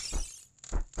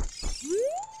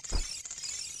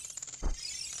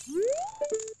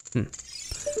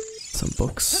 Some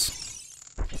books.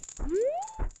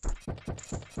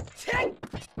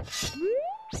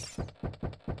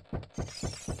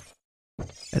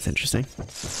 That's interesting.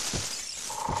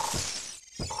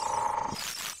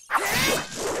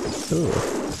 Ooh.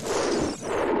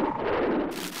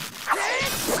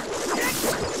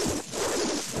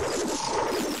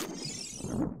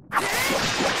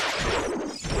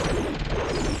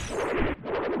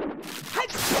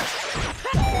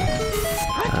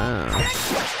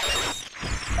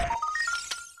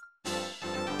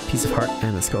 Piece of heart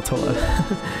and a Skulltula.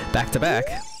 Back to back.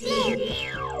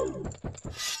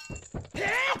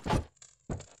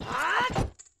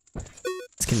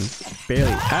 This can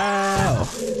barely. Ow!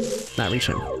 Not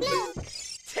reaching. Oh,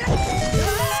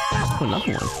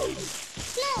 another one.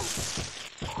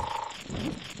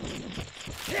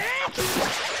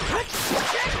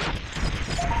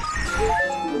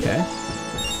 Okay.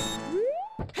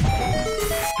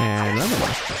 And another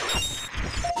one.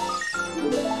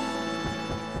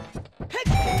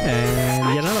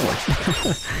 And yet another one.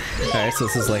 Alright, so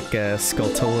this is like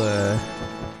Skulltula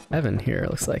Heaven here, it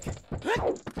looks like.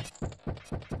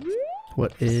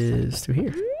 What is through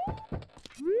here?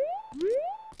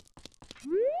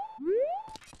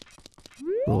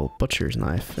 Little butcher's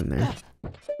knife in there.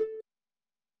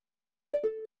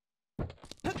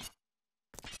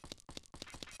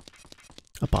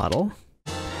 A bottle?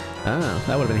 Oh,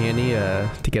 that would have been handy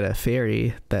to get a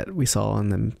fairy that we saw in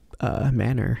the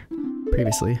manor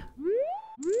previously.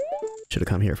 Should have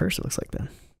come here first, it looks like then.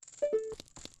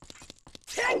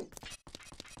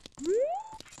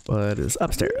 What is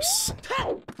upstairs?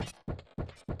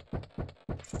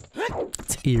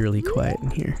 It's eerily quiet in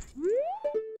here.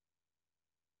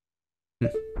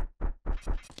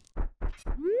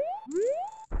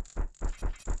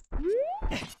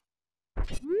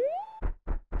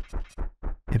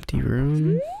 Empty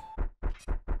room.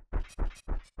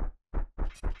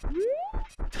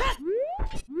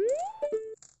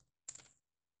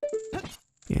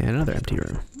 Yeah, another empty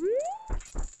room.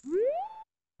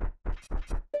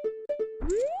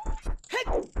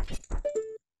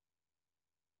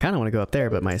 Kinda want to go up there,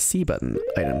 but my C button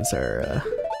items are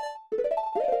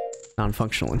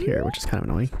non-functional in here, which is kind of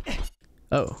annoying.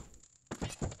 Oh.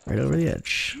 Right over the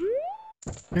edge.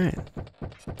 Alright.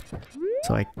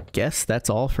 So I guess that's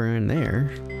all for in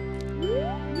there.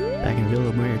 Back in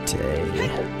Villa Muerte.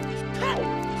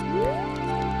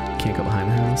 Can't go behind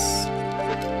the house.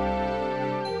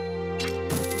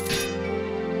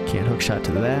 Can't hookshot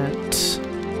to that.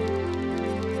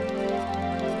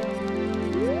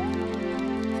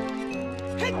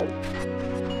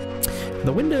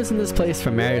 The windows in this place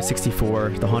from Mario 64,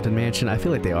 the Haunted Mansion, I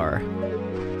feel like they are.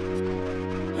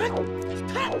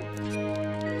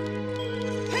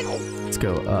 Let's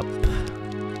go up.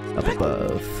 Up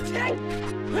above.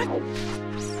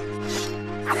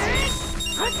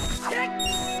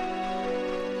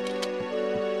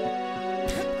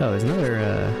 Oh, there's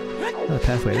another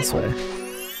pathway this way.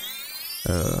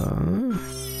 Oh.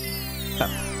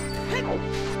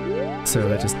 So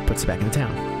that just puts it back into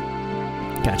town.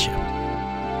 Gotcha.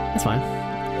 That's fine.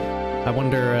 I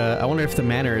wonder if the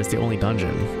manor is the only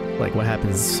dungeon. Like, what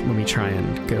happens when we try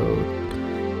and go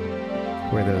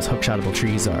where those hookshotable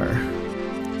trees are?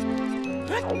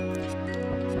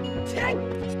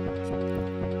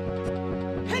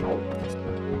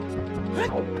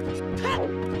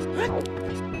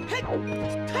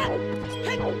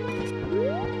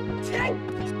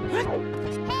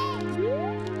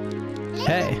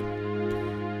 Hey!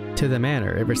 To the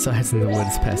manor. It resides in the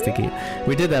woods past the gate.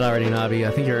 We did that already, Navi.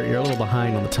 I think you're a little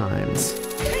behind on the times.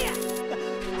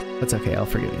 That's okay, I'll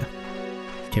forgive you.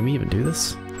 Can we even do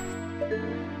this?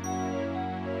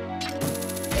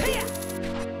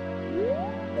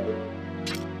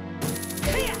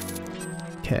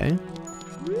 Okay.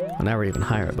 Well, now we're even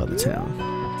higher above the town.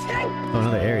 Oh,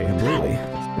 another area completely.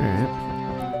 Alright.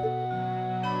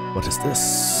 What is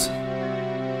this?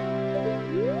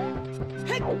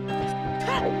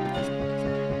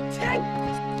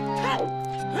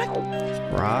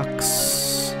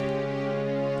 Rocks.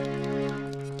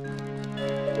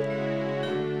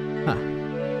 Huh.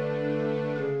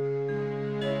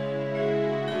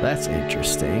 That's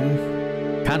interesting.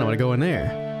 Kinda wanna go in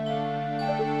there.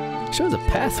 Shows a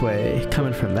pathway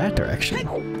coming from that direction.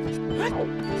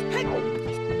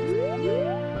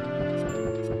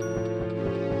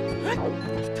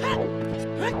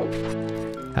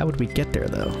 How would we get there,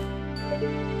 though?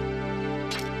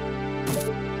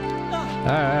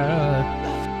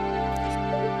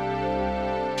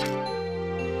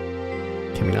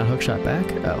 Can we not hookshot back?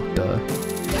 Oh, duh.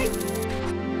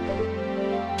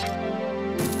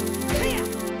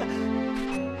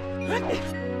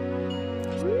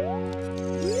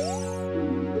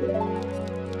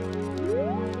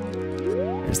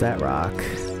 There's that rock.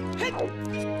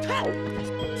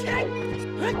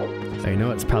 Oh, you know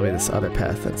what? It's probably this other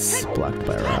path that's blocked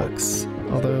by rocks.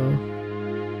 Although...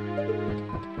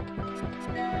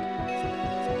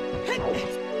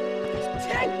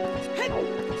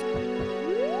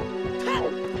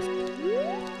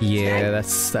 yeah,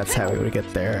 that's how we would get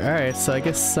there. Alright, so I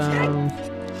guess, I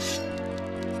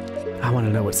want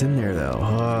to know what's in there,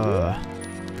 though.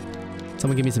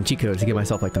 Someone give me some cheat codes to get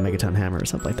myself, like, the Megaton Hammer or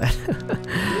something like that.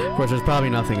 Of course, there's probably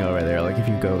nothing over there. Like, if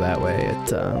you go that way, it,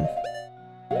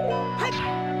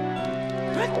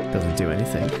 doesn't do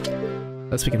anything.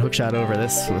 Unless we can hookshot over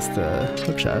this with the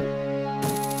hookshot.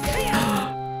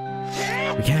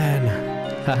 We can!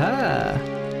 Haha!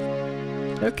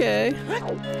 Okay.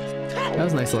 That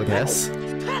was a nice little guess.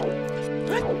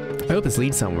 I hope this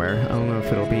leads somewhere. I don't know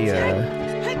if it'll be a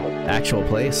actual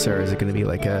place or is it going to be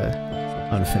like a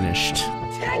unfinished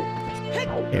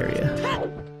area.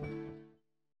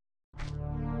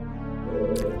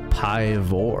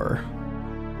 Pivor.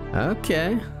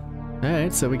 Okay.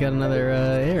 Alright, so we got another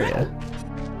area.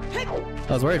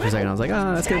 I was worried for a second. I was like,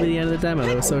 oh, that's going to be the end of the demo.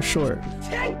 That was so short.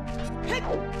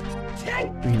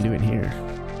 We can do it here.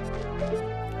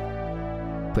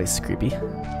 Place is creepy.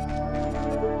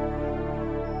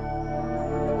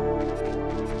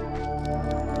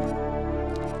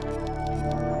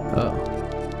 Oh.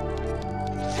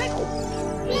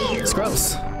 It's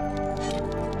gross.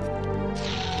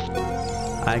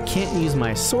 I can't use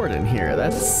my sword in here.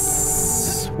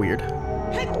 That's weird.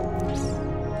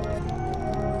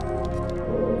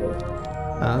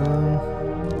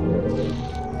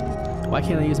 Why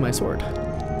can't I use my sword?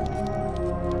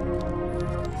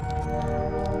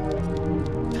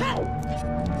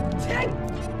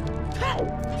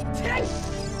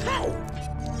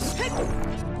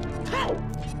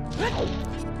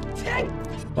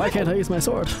 Why can't I use my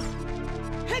sword?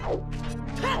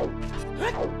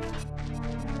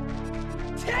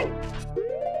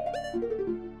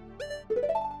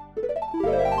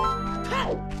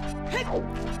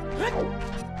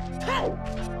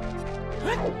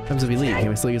 What happens if we leave? Can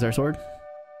we still use our sword?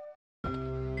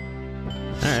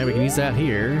 Alright, we can use that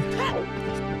here.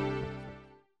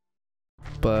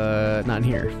 But not in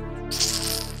here.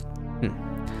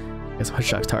 Guess I'll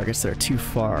shock targets that are too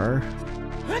far.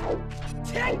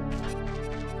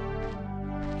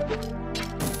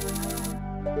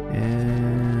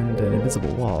 And an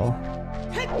invisible wall.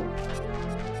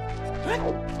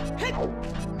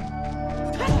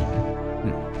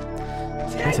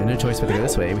 Okay, so no choice but to go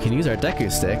this way. We can use our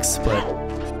Deku sticks, but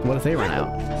what if they run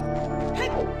out?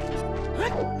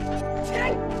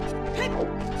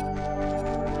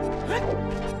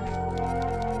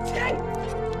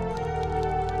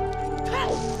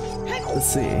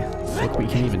 Let's see what we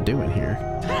can even do in here.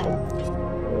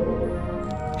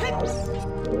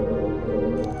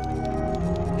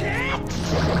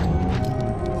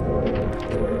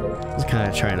 Just kind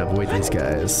of trying to avoid these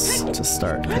guys to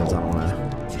start because I don't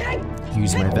want to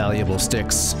use my valuable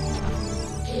sticks.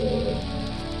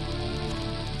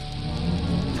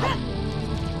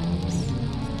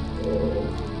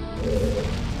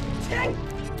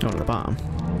 Oh, the bomb.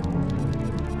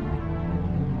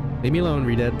 Leave me alone,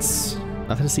 Redeads.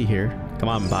 Nothing to see here. Come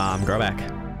on, bomb, grow back.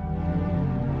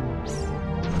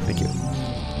 Thank you.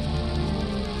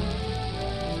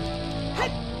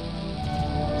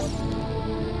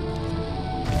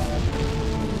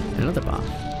 Another bomb.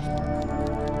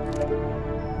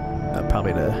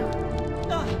 Probably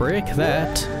to break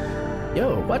that.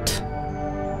 Yo, what?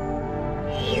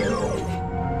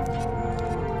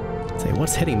 Say,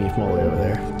 what's hitting me from all the way over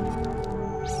there?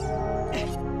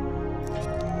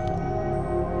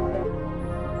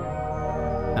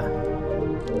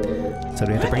 So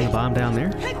do we have to bring the bomb down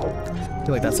there? I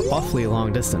feel like that's awfully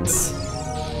long distance.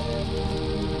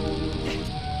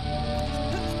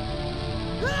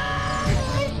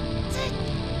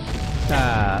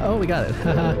 Oh, we got it.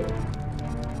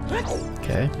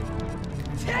 Okay.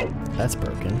 That's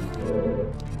broken.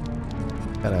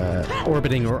 Got a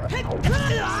orbiting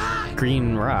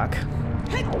green rock.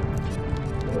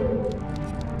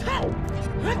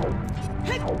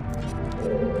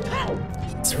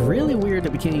 It's really weird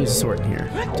that we can't use a sword in here.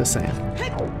 Just saying.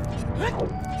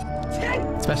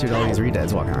 Especially with all these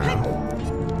Redeads walking around.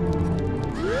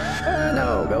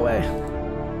 No, go away.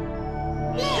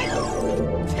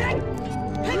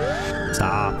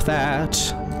 Stop that.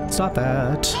 Stop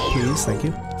that. Please, thank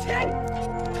you.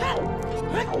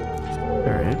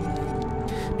 Alright.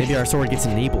 Maybe our sword gets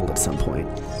enabled at some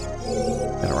point.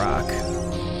 Got a rock.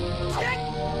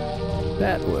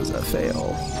 That was a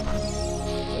fail.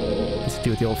 Let's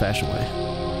do it the old-fashioned way.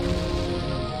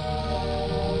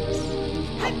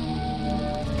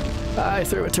 I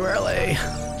threw it too early.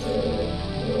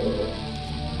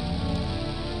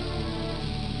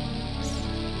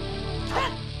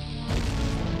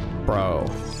 Bro.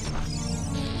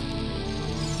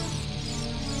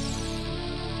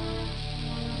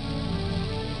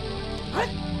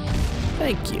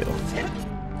 Thank you.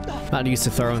 Not used to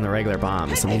throwing the regular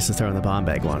bombs. I'm used to throwing the bomb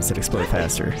bag ones that explode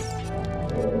faster.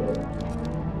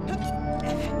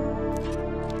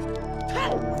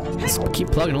 Just keep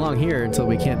plugging along here until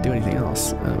we can't do anything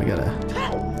else. We got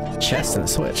a chest and a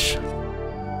switch.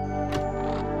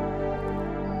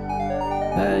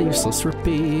 Useless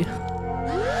rupee.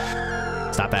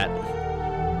 Stop that.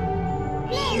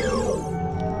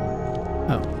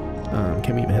 Oh,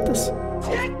 can we even hit this?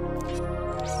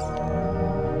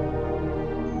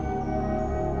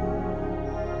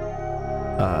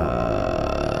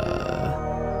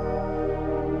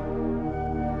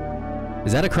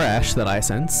 Is that a crash that I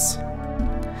sense?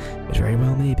 It very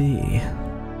well may be.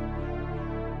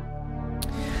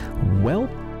 Well,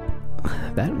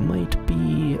 that might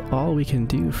be all we can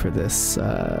do for this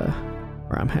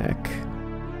Romhack.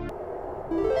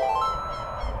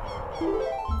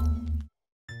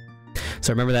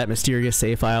 So remember that mysterious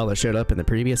save file that showed up in the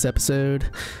previous episode?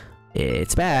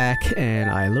 It's back, and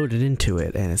I loaded into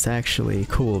it, and it's actually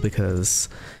cool because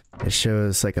it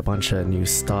shows like a bunch of new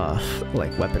stuff,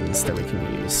 like weapons that we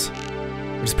can use,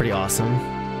 which is pretty awesome.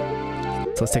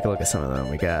 So let's take a look at some of them.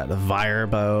 We got the Fire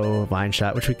Bow, Vine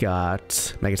Shot, which we got,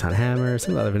 Megaton Hammer,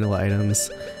 some other vanilla items,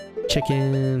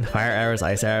 Chicken, Fire Arrows,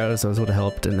 Ice Arrows, those would have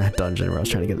helped in that dungeon where I was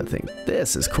trying to get the thing.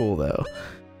 This is cool though.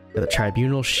 Got the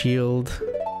Tribunal Shield,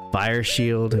 Fire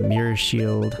Shield, Mirror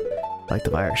Shield, I like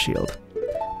the Fire Shield.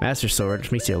 Master Sword,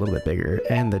 which makes you a little bit bigger,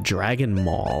 and the Dragon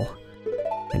Maul.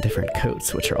 And different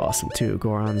coats, which are awesome too.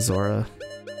 Goron, Zora.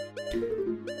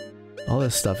 All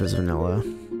this stuff is vanilla.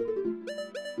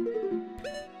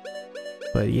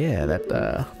 But yeah,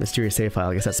 that mysterious save file,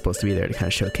 I guess that's supposed to be there to kind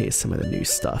of showcase some of the new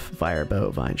stuff. Fire Bow,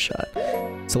 Vine Shot.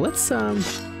 So let's, oh,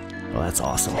 that's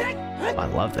awesome. I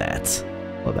love that.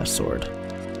 Love that sword.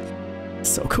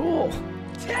 So cool.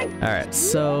 Alright,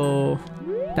 so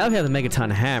now we have the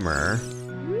Megaton Hammer.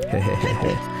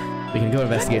 We can go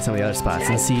investigate some of the other spots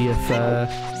and see if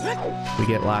we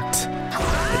get locked.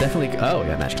 It definitely. Oh, we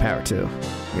got magic power too.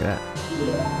 Look at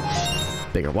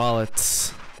that. Bigger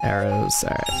wallets, arrows.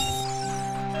 Alright.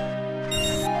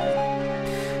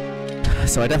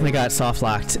 So I definitely got soft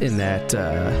locked in that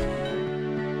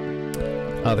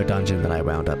other dungeon that I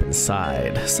wound up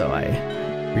inside. So I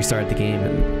restarted the game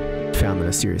and found the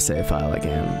mysterious save file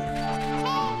again.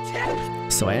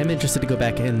 So I am interested to go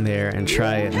back in there and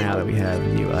try it now that we have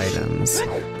new items.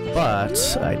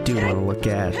 But I do want to look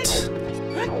at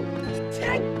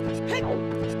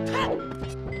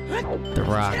the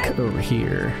rock over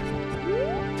here.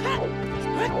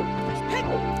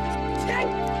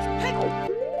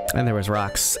 And there was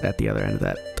rocks at the other end of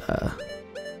that,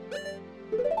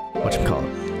 whatchamacallit.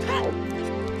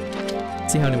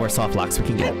 See how many more soft locks we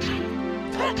can get.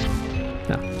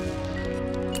 No.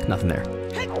 Nothing there.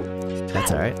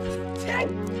 That's alright.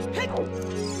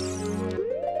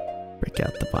 Break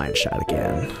out the vine shot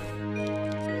again.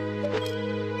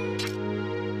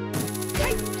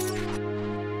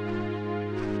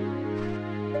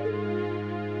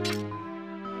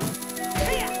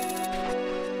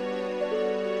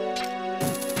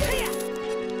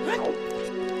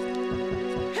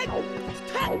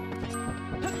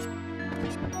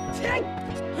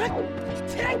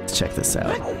 Let's check this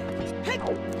out.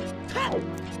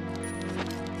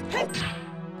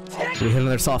 We hit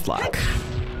another soft lock.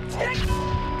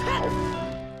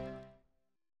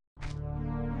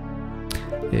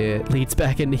 It leads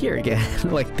back into here again,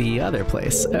 like the other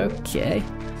place. Okay.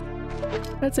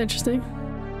 That's interesting.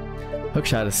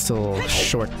 Hookshot is still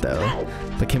short though.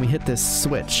 But can we hit this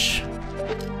switch?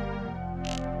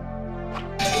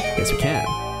 Yes, we can.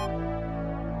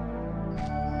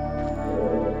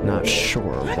 Not sure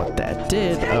what that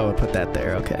did. Oh, I put that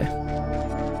there. Okay.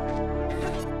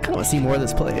 I want to see more of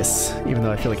this place, even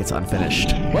though I feel like it's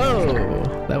unfinished. Whoa!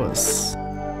 That was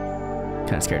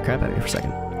kind of scared the crap out of me for a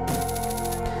second.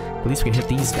 At least we can hit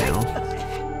these now.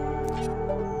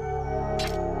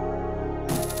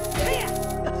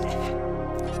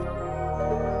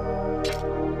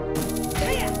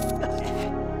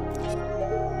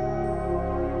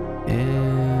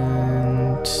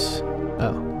 And...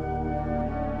 oh.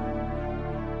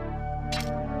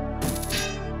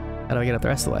 How do I get up the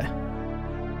rest of the way?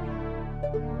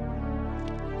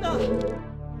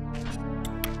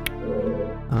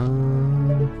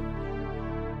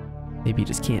 Maybe you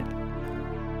just can't.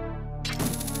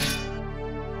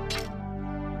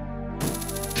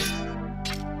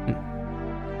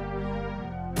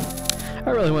 I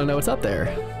really want to know what's up there.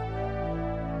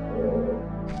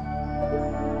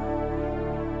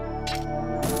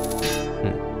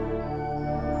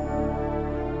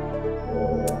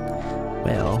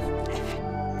 Well,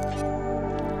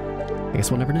 I guess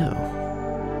we'll never know.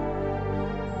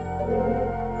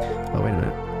 Oh, wait a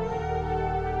minute.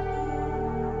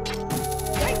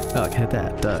 Oh, I can hit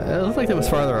that. It looked like it was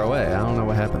farther away. I don't know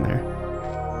what happened there.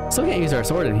 Still can't use our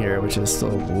sword in here, which is still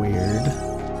weird.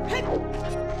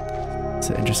 It's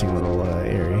an interesting little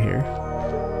area here.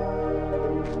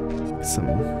 Some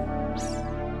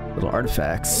little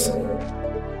artifacts. Is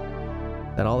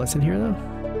that all that's in here, though?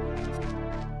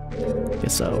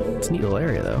 Guess so. It's a neat little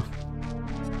area, though.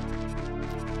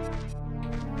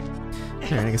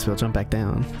 Alright, I guess we'll jump back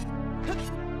down.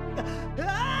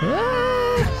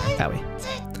 Ah! Owie.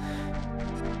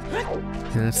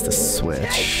 And that's the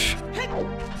switch.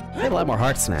 I have a lot more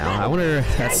hearts now. I wonder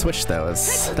if that switch, though,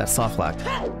 is that soft lock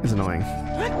is annoying.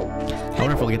 I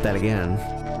wonder if we'll get that again.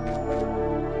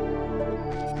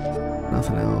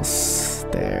 Nothing else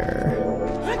there.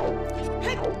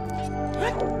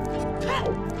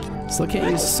 Still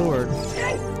can't use the sword.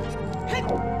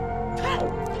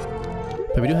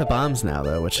 But we do have bombs now,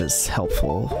 though, which is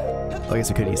helpful. I guess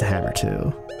I could use a hammer,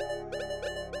 too.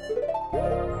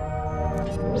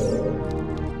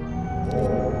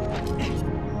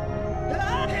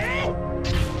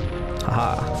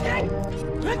 Haha.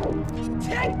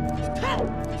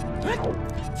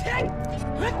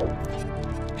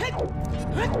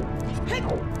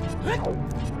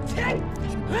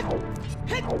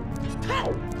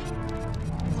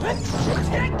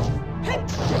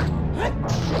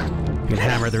 You can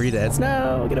hammer the redeads.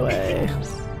 No, get away.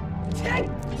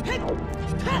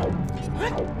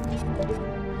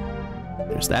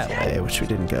 There's that way, which we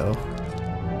didn't go.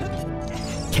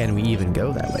 Can we even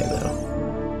go that way, though?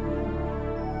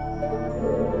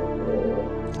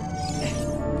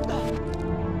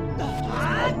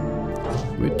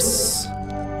 Whoops.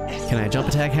 Can I jump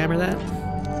attack hammer that?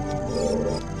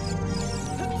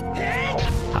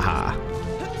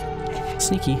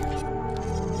 sneaky.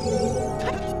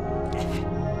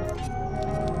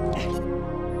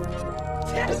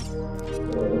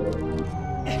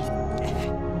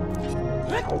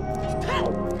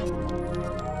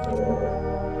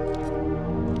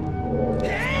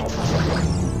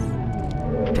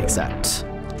 Takes that.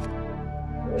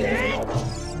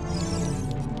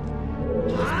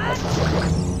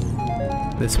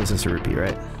 This was his rupee,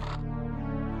 right?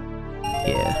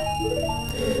 Yeah.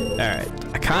 Alright.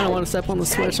 I kind of want to step on the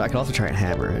switch. I could also try and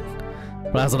hammer it.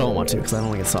 But I also don't want to because I don't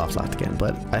want to get soft locked again.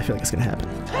 But I feel like it's going to happen.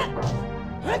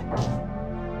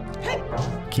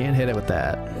 Can't hit it with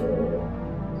that.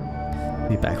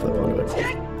 Maybe backflip onto it.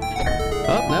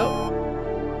 Oh, no.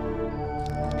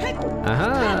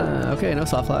 Aha! Okay, no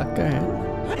soft lock. Alright.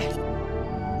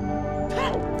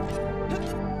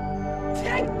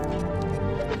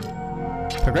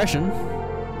 Progression.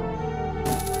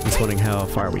 Just wondering how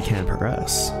far we can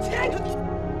progress.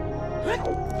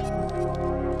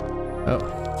 Oh.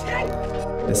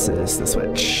 This is the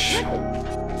switch.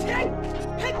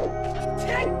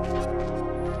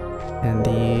 And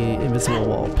the invisible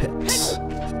wall pit.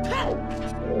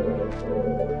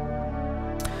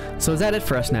 So is that it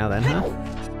for us now then, huh?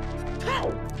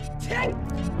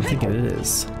 I'm thinking it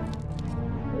is.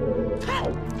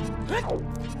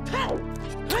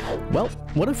 Well,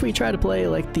 what if we try to play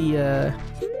like the,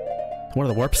 one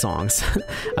of the warp songs?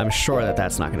 I'm sure that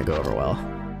that's not going to go over well.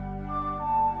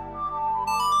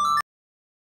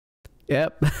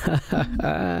 Yep.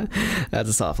 That's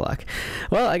a soft lock.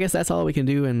 Well, I guess that's all we can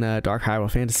do in Dark Hyrule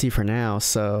Fantasy for now.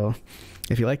 So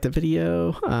if you liked the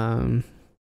video,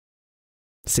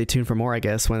 stay tuned for more, I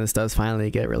guess. When this does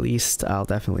finally get released, I'll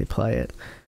definitely play it.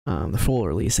 The full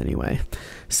release anyway.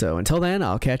 So until then,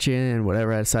 I'll catch you in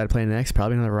whatever I decide to play next.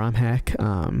 Probably another Romhack.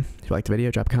 If you liked the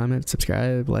video, drop a comment,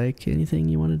 subscribe, like, anything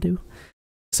you want to do.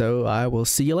 So I will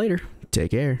see you later.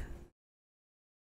 Take care.